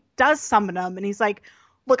she does summon him and he's like,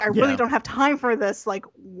 look, I really don't have time for this. Like,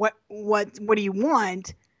 what do you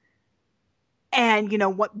want? And, you know,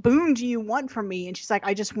 what boon do you want from me? And she's like,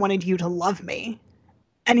 I just wanted you to love me.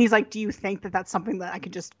 And he's like, do you think that that's something that I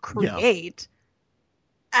could just create?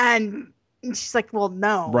 Yeah. And she's like, well,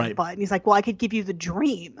 no. Right. But and he's like, well, I could give you the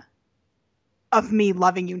dream of me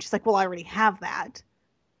loving you. And she's like, well, I already have that.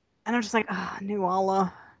 And I'm just like,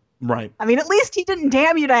 Nuala. Right. I mean, at least he didn't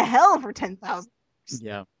damn you to hell for 10,000.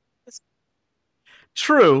 Yeah.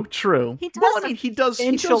 True. He does. Well, I mean, he does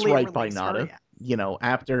right by Nada. You know,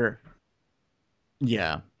 after.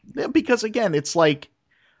 Yeah, because again, it's like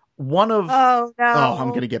one of. Oh no! Oh, I'm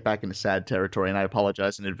gonna get back into sad territory, and I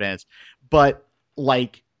apologize in advance. But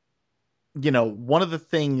like, you know, one of the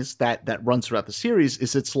things that runs throughout the series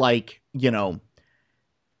is it's like, you know,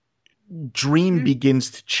 Dream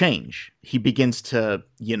begins to change. He begins to,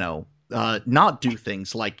 you know, not do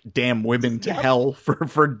things like damn women to hell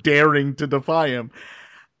for daring to defy him.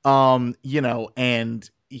 You know, and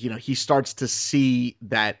you know, he starts to see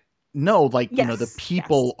that. No, like, you know, the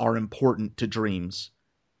people are important to dreams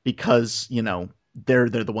because, you know, they're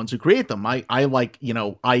the ones who create them. I like, you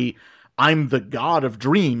know, I'm the god of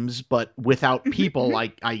dreams, but without people,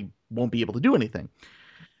 I won't be able to do anything,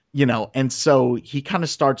 you know? And so he kind of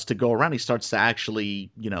starts to go around. He starts to actually,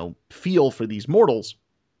 you know, feel for these mortals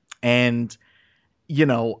and, you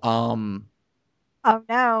know, oh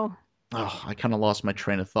no. Oh, I kind of lost my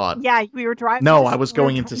train of thought. Yeah, we were driving. No, I was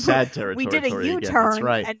going into sad territory. We did a U-turn, that's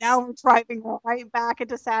right. And now we're driving right back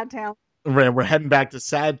into Sad Town. We're heading back to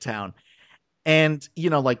Sad Town, and you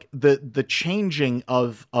know, like the changing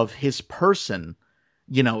of his person,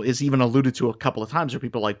 you know, is even alluded to a couple of times where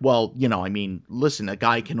people are like, well, you know, I mean, listen, a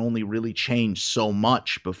guy can only really change so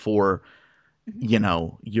much before, you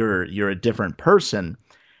know, you're a different person.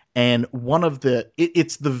 And one of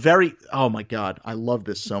it's the very, oh my God, I love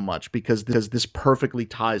this so much because this perfectly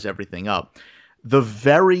ties everything up. The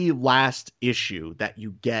very last issue that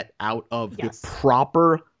you get out of the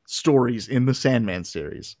proper stories in the Sandman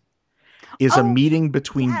series is a meeting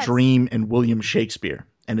between Dream and William Shakespeare.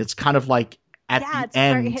 And it's kind of like at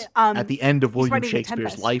the end of William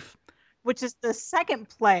Shakespeare's life. Which is the second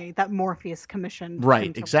play that Morpheus commissioned.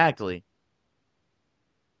 Right, exactly.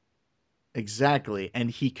 Exactly. And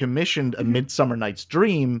he commissioned A Midsummer Night's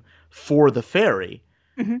Dream for the fairy,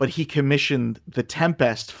 but he commissioned The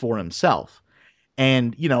Tempest for himself.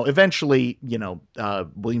 And, you know, eventually, you know,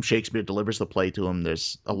 William Shakespeare delivers the play to him.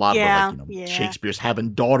 There's a lot of, like, you know, Shakespeare's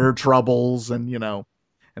having daughter troubles and, you know,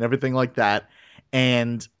 and everything like that.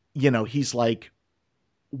 And, you know, he's like,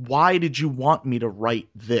 why did you want me to write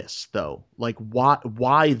this, though? Like,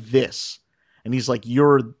 why this? And he's like,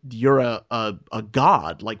 you're a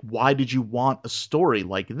god. Like, why did you want a story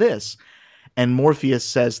like this? And Morpheus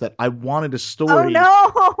says that I wanted a story. Oh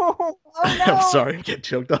no! Oh, no. I'm sorry, I'm getting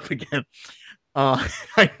choked up again.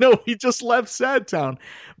 I know he just left Sad Town,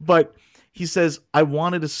 but he says, I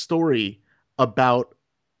wanted a story about,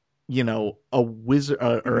 you know, a wizard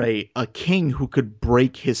or a king who could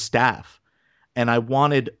break his staff. And I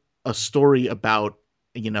wanted a story about,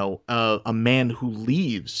 you know, a man who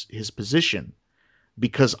leaves his position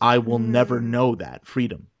because I will never know that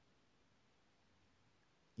freedom.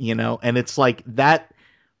 You know, and it's like that.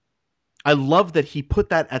 I love that he put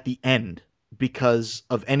that at the end because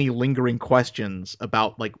of any lingering questions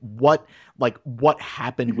about like what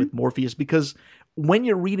happened with Morpheus. Because when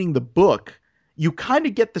you're reading the book, you kind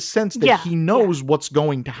of get the sense that he knows what's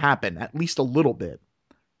going to happen, at least a little bit.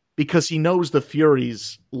 Because he knows the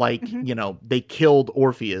Furies, like, you know, they killed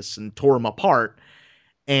Orpheus and tore him apart.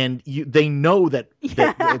 And they know that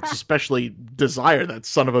it's especially Desire, that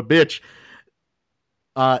son of a bitch,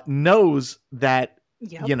 knows that,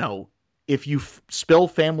 you know, if you spill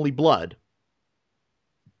family blood,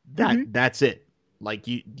 that's it. Like,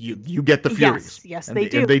 you get the Furies. Yes, and they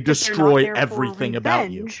do. And they destroy everything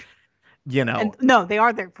about you. You know? And, no, they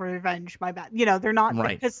are there for revenge, my bad. You know, they're not.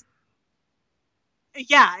 Right. Because,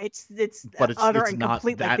 yeah, it's utter it's and not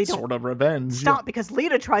complete. That like, they sort don't of revenge. stop because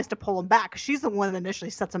Lita tries to pull him back. She's the one that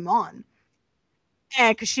initially sets him on,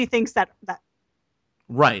 and because she thinks that.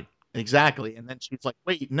 Right, exactly, and then she's like,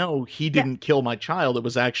 "Wait, no, he didn't kill my child. It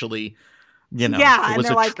was actually, you know, it was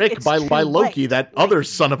a trick by Loki, that other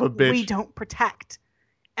son of a bitch." We don't protect,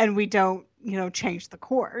 and we don't, you know, change the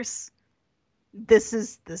course. This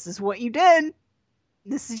is what you did.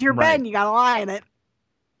 This is your bed. You gotta lie in it.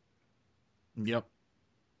 Yep.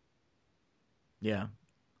 Yeah.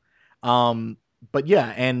 But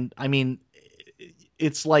yeah, and I mean,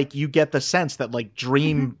 it's like you get the sense that like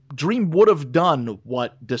Dream would have done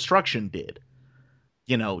what Destruction did.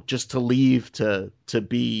 just to leave to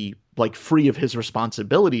be like free of his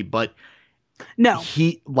responsibility, but no,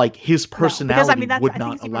 he like his personality would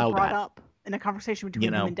not allow brought that. Up in a conversation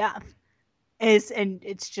between him and Death and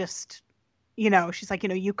it's just, she's like,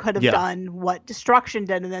 you could have done what Destruction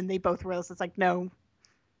did, and then they both realize it's like, no,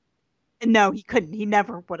 he couldn't. He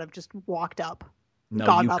never would have just walked up.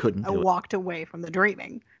 No, you couldn't do it. Walked away from the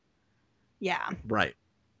dreaming. Yeah. Right.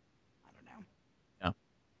 I don't know. Yeah.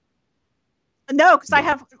 No, because I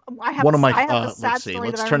have one of my. I have a sad let's see. Story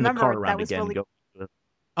let's that turn I the car around that again. Really... And go.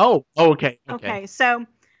 Oh, okay. Okay, so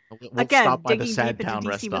we'll again, stop by digging the Sad deep Town into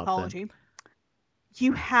rest DC stop, mythology, then.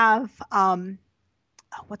 You have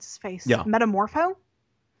what's his face? Yeah. Metamorpho.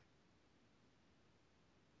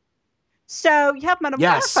 So you have Metamorpho.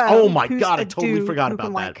 Yes. Oh my God, I totally forgot about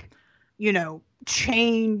that. Like,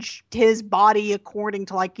 change his body according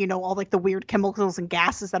to all like the weird chemicals and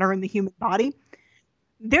gases that are in the human body.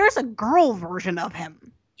 There's a girl version of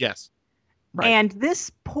him. Yes. Right. And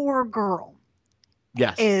this poor girl.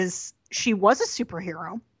 Yes. She was a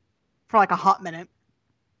superhero for like a hot minute.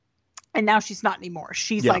 And now she's not anymore.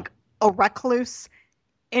 She's like a recluse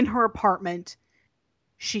in her apartment.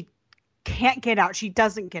 She can't get out. She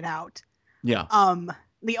doesn't get out. Yeah.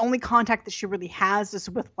 The only contact that she really has is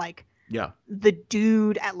with like the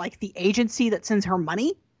dude at like the agency that sends her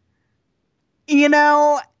money.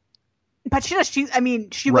 But she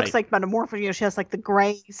looks like Metamorpho. She has like the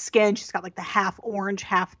gray skin. She's got like the half orange,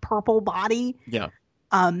 half purple body. Yeah.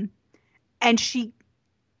 And she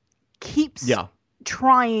keeps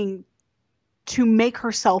trying to make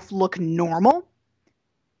herself look normal.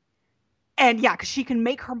 And because she can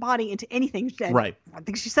make her body into anything. And right. I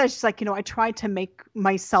think she says, she's like, I tried to make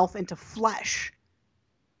myself into flesh.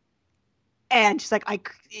 And she's like,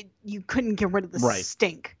 you couldn't get rid of the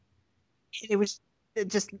stink. It was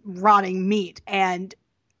just rotting meat. And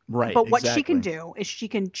but what she can do is she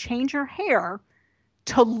can change her hair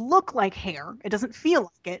to look like hair. It doesn't feel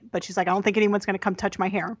like it, but she's like, I don't think anyone's going to come touch my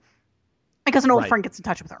hair. Because an old friend gets in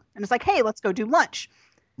touch with her. And it's like, hey, let's go do lunch.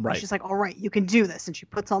 Right. And she's like, all right, you can do this. And she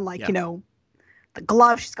puts on like, the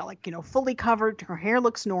glove. She's got like, fully covered. Her hair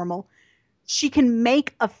looks normal. She can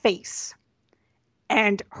make a face.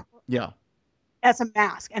 And as a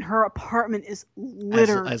mask. And her apartment is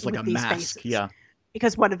littered as like with a these mask. faces. Yeah.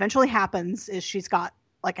 Because what eventually happens is she's got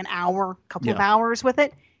like an hour, couple of hours with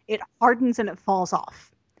it. It hardens and it falls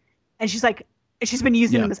off. And she's like, she's been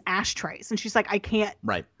using them as ashtrays. And she's like, I can't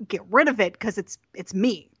get rid of it because it's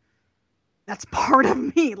me. That's part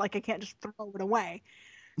of me. Like, I can't just throw it away.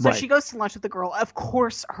 So she goes to lunch with the girl. Of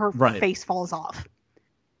course, her face falls off.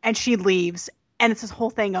 And she leaves. And it's this whole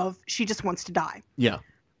thing of she just wants to die. Yeah.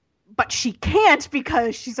 But she can't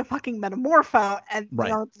because she's a fucking Metamorpho. And they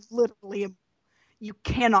are literally, you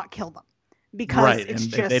cannot kill them. Because it's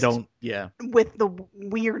just, they don't, with the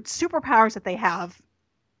weird superpowers that they have,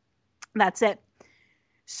 that's it.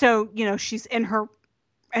 So, she's in her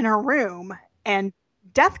room and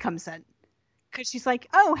Death comes in. Because she's like,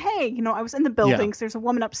 oh, hey, I was in the buildings. There's a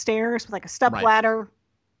woman upstairs with like a stepladder,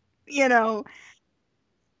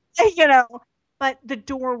 but the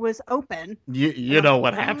door was open. You know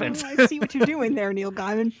what happened. I see what you're doing there, Neil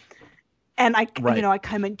Gaiman. And I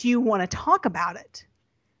come in, do you want to talk about it?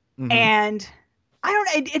 Mm-hmm. And I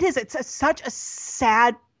don't know, it's such a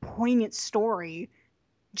sad, poignant story.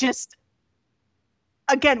 Just,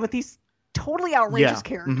 again, with these totally outrageous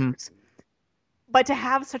characters. Mm-hmm. But to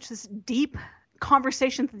have such this deep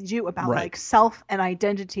conversation that they do about like self and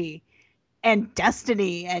identity and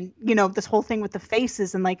destiny and, this whole thing with the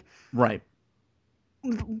faces and like, why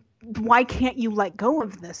can't you let go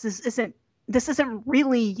of this? This isn't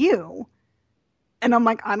really you. And I'm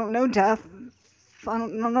like, I don't know, Death. I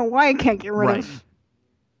don't know why I can't get rid of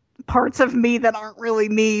parts of me that aren't really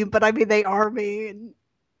me, but I mean, they are me. And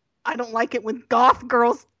I don't like it when goth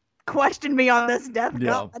girls question me on this, Death.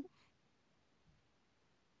 God.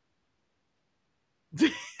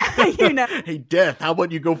 Hey, Death, how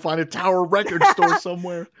about you go find a Tower record store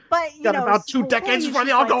somewhere? But got about 2 decades in front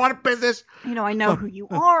of you. I'll go out of business. I know who you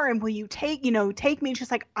are, and will you take me? And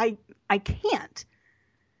she's like, I can't.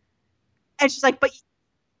 And she's like, but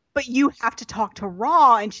you have to talk to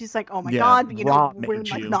Ra. And she's like, oh my God, we're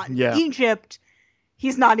like not in Egypt.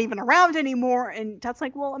 He's not even around anymore. And Death's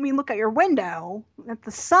like, well, I mean, look at your window at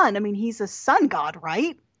the sun. I mean, he's a sun god,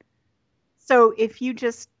 right? So if you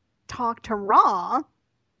just talk to Ra,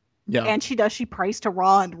 and she prays to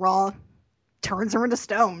Ra, and Ra turns her into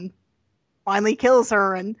stone, finally kills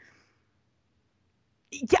her, and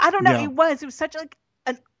I don't know, it was such like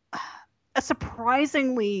a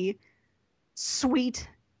surprisingly sweet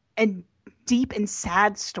and deep and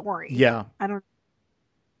sad story. Yeah. I don't.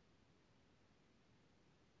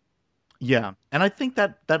 Yeah, and I think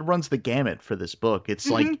that runs the gamut for this book. It's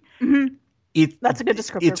like that's a good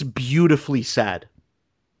descriptor. It's beautifully sad.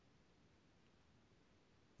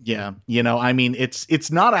 Yeah, I mean,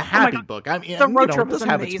 it's not a happy book. I mean, the road trip it does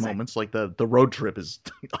have its moments. Like the road trip is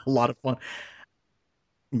a lot of fun.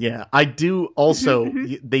 Yeah, I do also.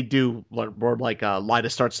 They do more like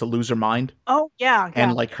Lyta starts to lose her mind. Oh yeah.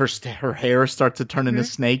 And like her hair starts to turn into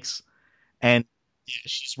snakes, and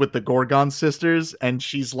she's with the Gorgon sisters, and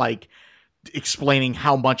she's like explaining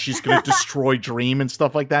how much she's going to destroy Dream and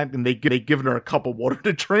stuff like that, and they given her a cup of water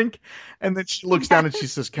to drink, and then she looks down and she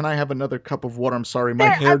says, "Can I have another cup of water? I'm sorry, my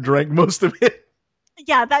hair drank most of it."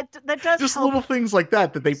 Yeah, that does just help. Little things like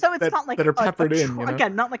that they so it's not like that are peppered in.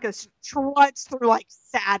 Again, not like a trudge through like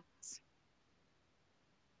sadness.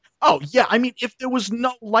 Oh yeah, I mean, if there was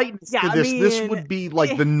no lightness to this, this would be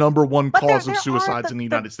like the number one cause of suicides in the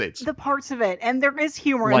United States. The parts of it, and there is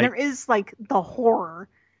humor, and there is like the horror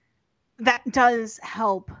that does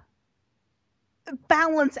help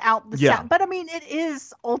balance out the sad. But I mean, it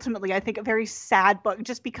is ultimately, I think, a very sad book,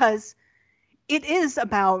 just because it is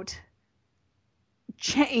about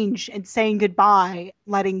change and saying goodbye,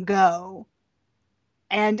 letting go.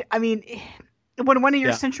 And I mean, when one of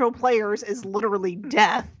your central players is literally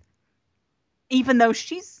death, even though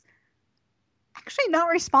she's actually not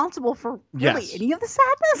responsible for really any of the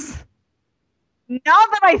sadness. Now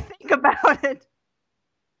that I think about it.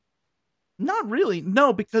 Not really.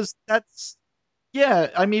 No, because that's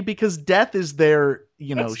I mean, because death is there,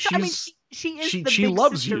 she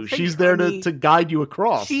loves you. She's there to guide you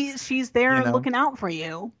across. She's there looking out for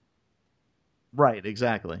you. Right,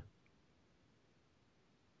 exactly.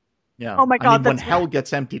 Yeah. Oh my God! I mean, when hell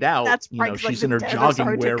gets emptied out, she's in her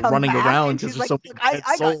jogging wear, running around because there's so many dead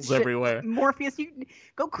souls everywhere. Morpheus, you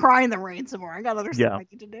go cry in the rain some more. I got other stuff I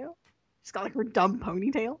need to do. She's got like her dumb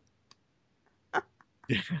ponytail.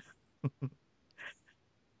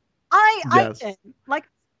 I did.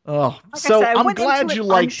 So I'm glad you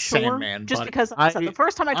liked Sandman. Just because the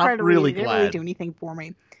first time I tried to read it, it didn't really do anything for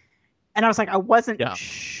me. And I was like, I wasn't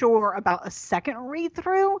sure about a second read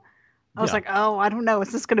through. I was like, oh, I don't know.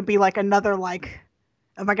 Is this going to be like another, like,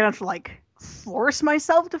 am I going to have to like force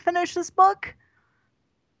myself to finish this book?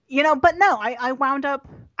 But no, I wound up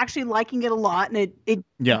actually liking it a lot. And it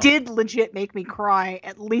did legit make me cry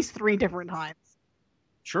at least 3 different times.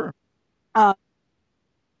 Sure.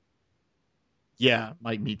 Yeah,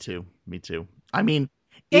 me too. I mean,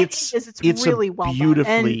 it's really a well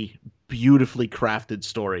beautifully crafted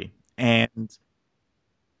story, and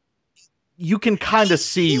you can kind of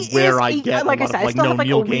see where I get like no,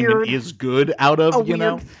 Neil Gaiman is good out of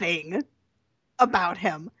weird thing about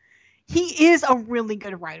him. He is a really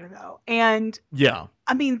good writer, though, and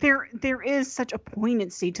I mean there is such a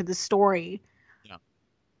poignancy to the story.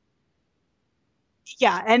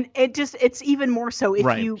 Yeah, and it's even more so if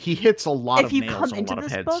he hits a lot of nails on a lot of heads. If you come into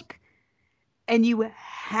this book and you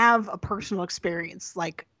have a personal experience,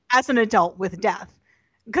 like as an adult with death,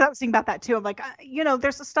 because I was thinking about that too. I'm like,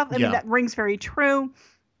 there's the stuff that rings very true.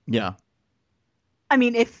 Yeah. I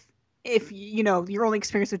mean, if your only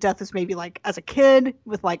experience with death is maybe like as a kid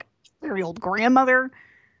with like a very old grandmother,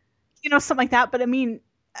 something like that. But I mean,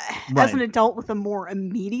 as an adult with a more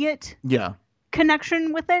immediate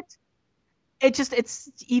connection with it.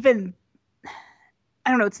 It's even,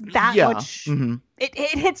 I don't know, it's that much, it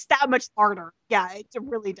hits that much harder. Yeah, it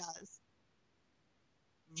really does.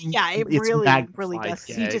 Yeah, it really does.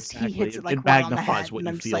 Yeah, he hits it like right on the head. What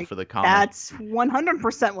you feel for the comic. That's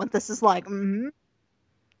 100% what this is like. Mm-hmm.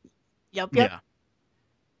 Yep.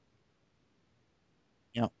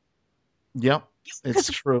 Yep.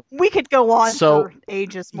 It's true. We could go on for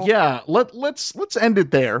ages more. Yeah, let's end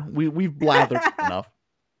it there. We've blathered enough.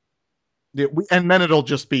 And then it'll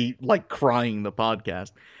just be like crying the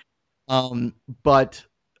podcast. But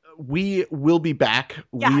we will be back.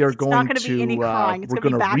 We are going to we're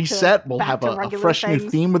going to reset. We'll have a fresh new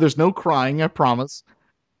theme where there's no crying, I promise.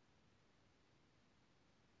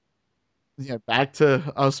 Yeah, back to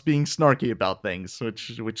us being snarky about things,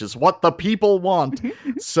 which is what the people want.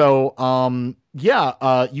 So,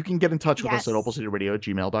 you can get in touch with us at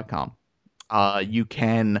opalcityradio@gmail.com. You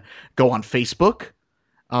can go on Facebook.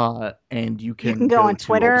 And you can go on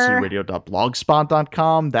Twitter,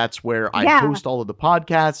 opalcityradio.blogspot.com. That's where I post all of the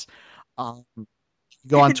podcasts. Go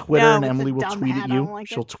on Twitter and Emily will tweet at you.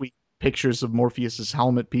 She'll tweet pictures of Morpheus's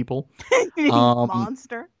helmet, people.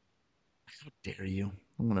 Monster. How dare you?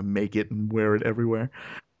 I'm going to make it and wear it everywhere.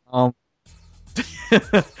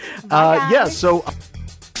 So...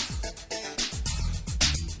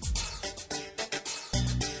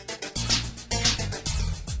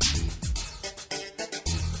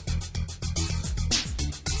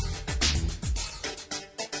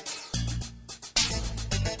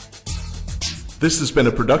 This has been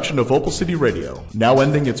a production of Opal City Radio, now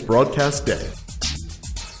ending its broadcast day.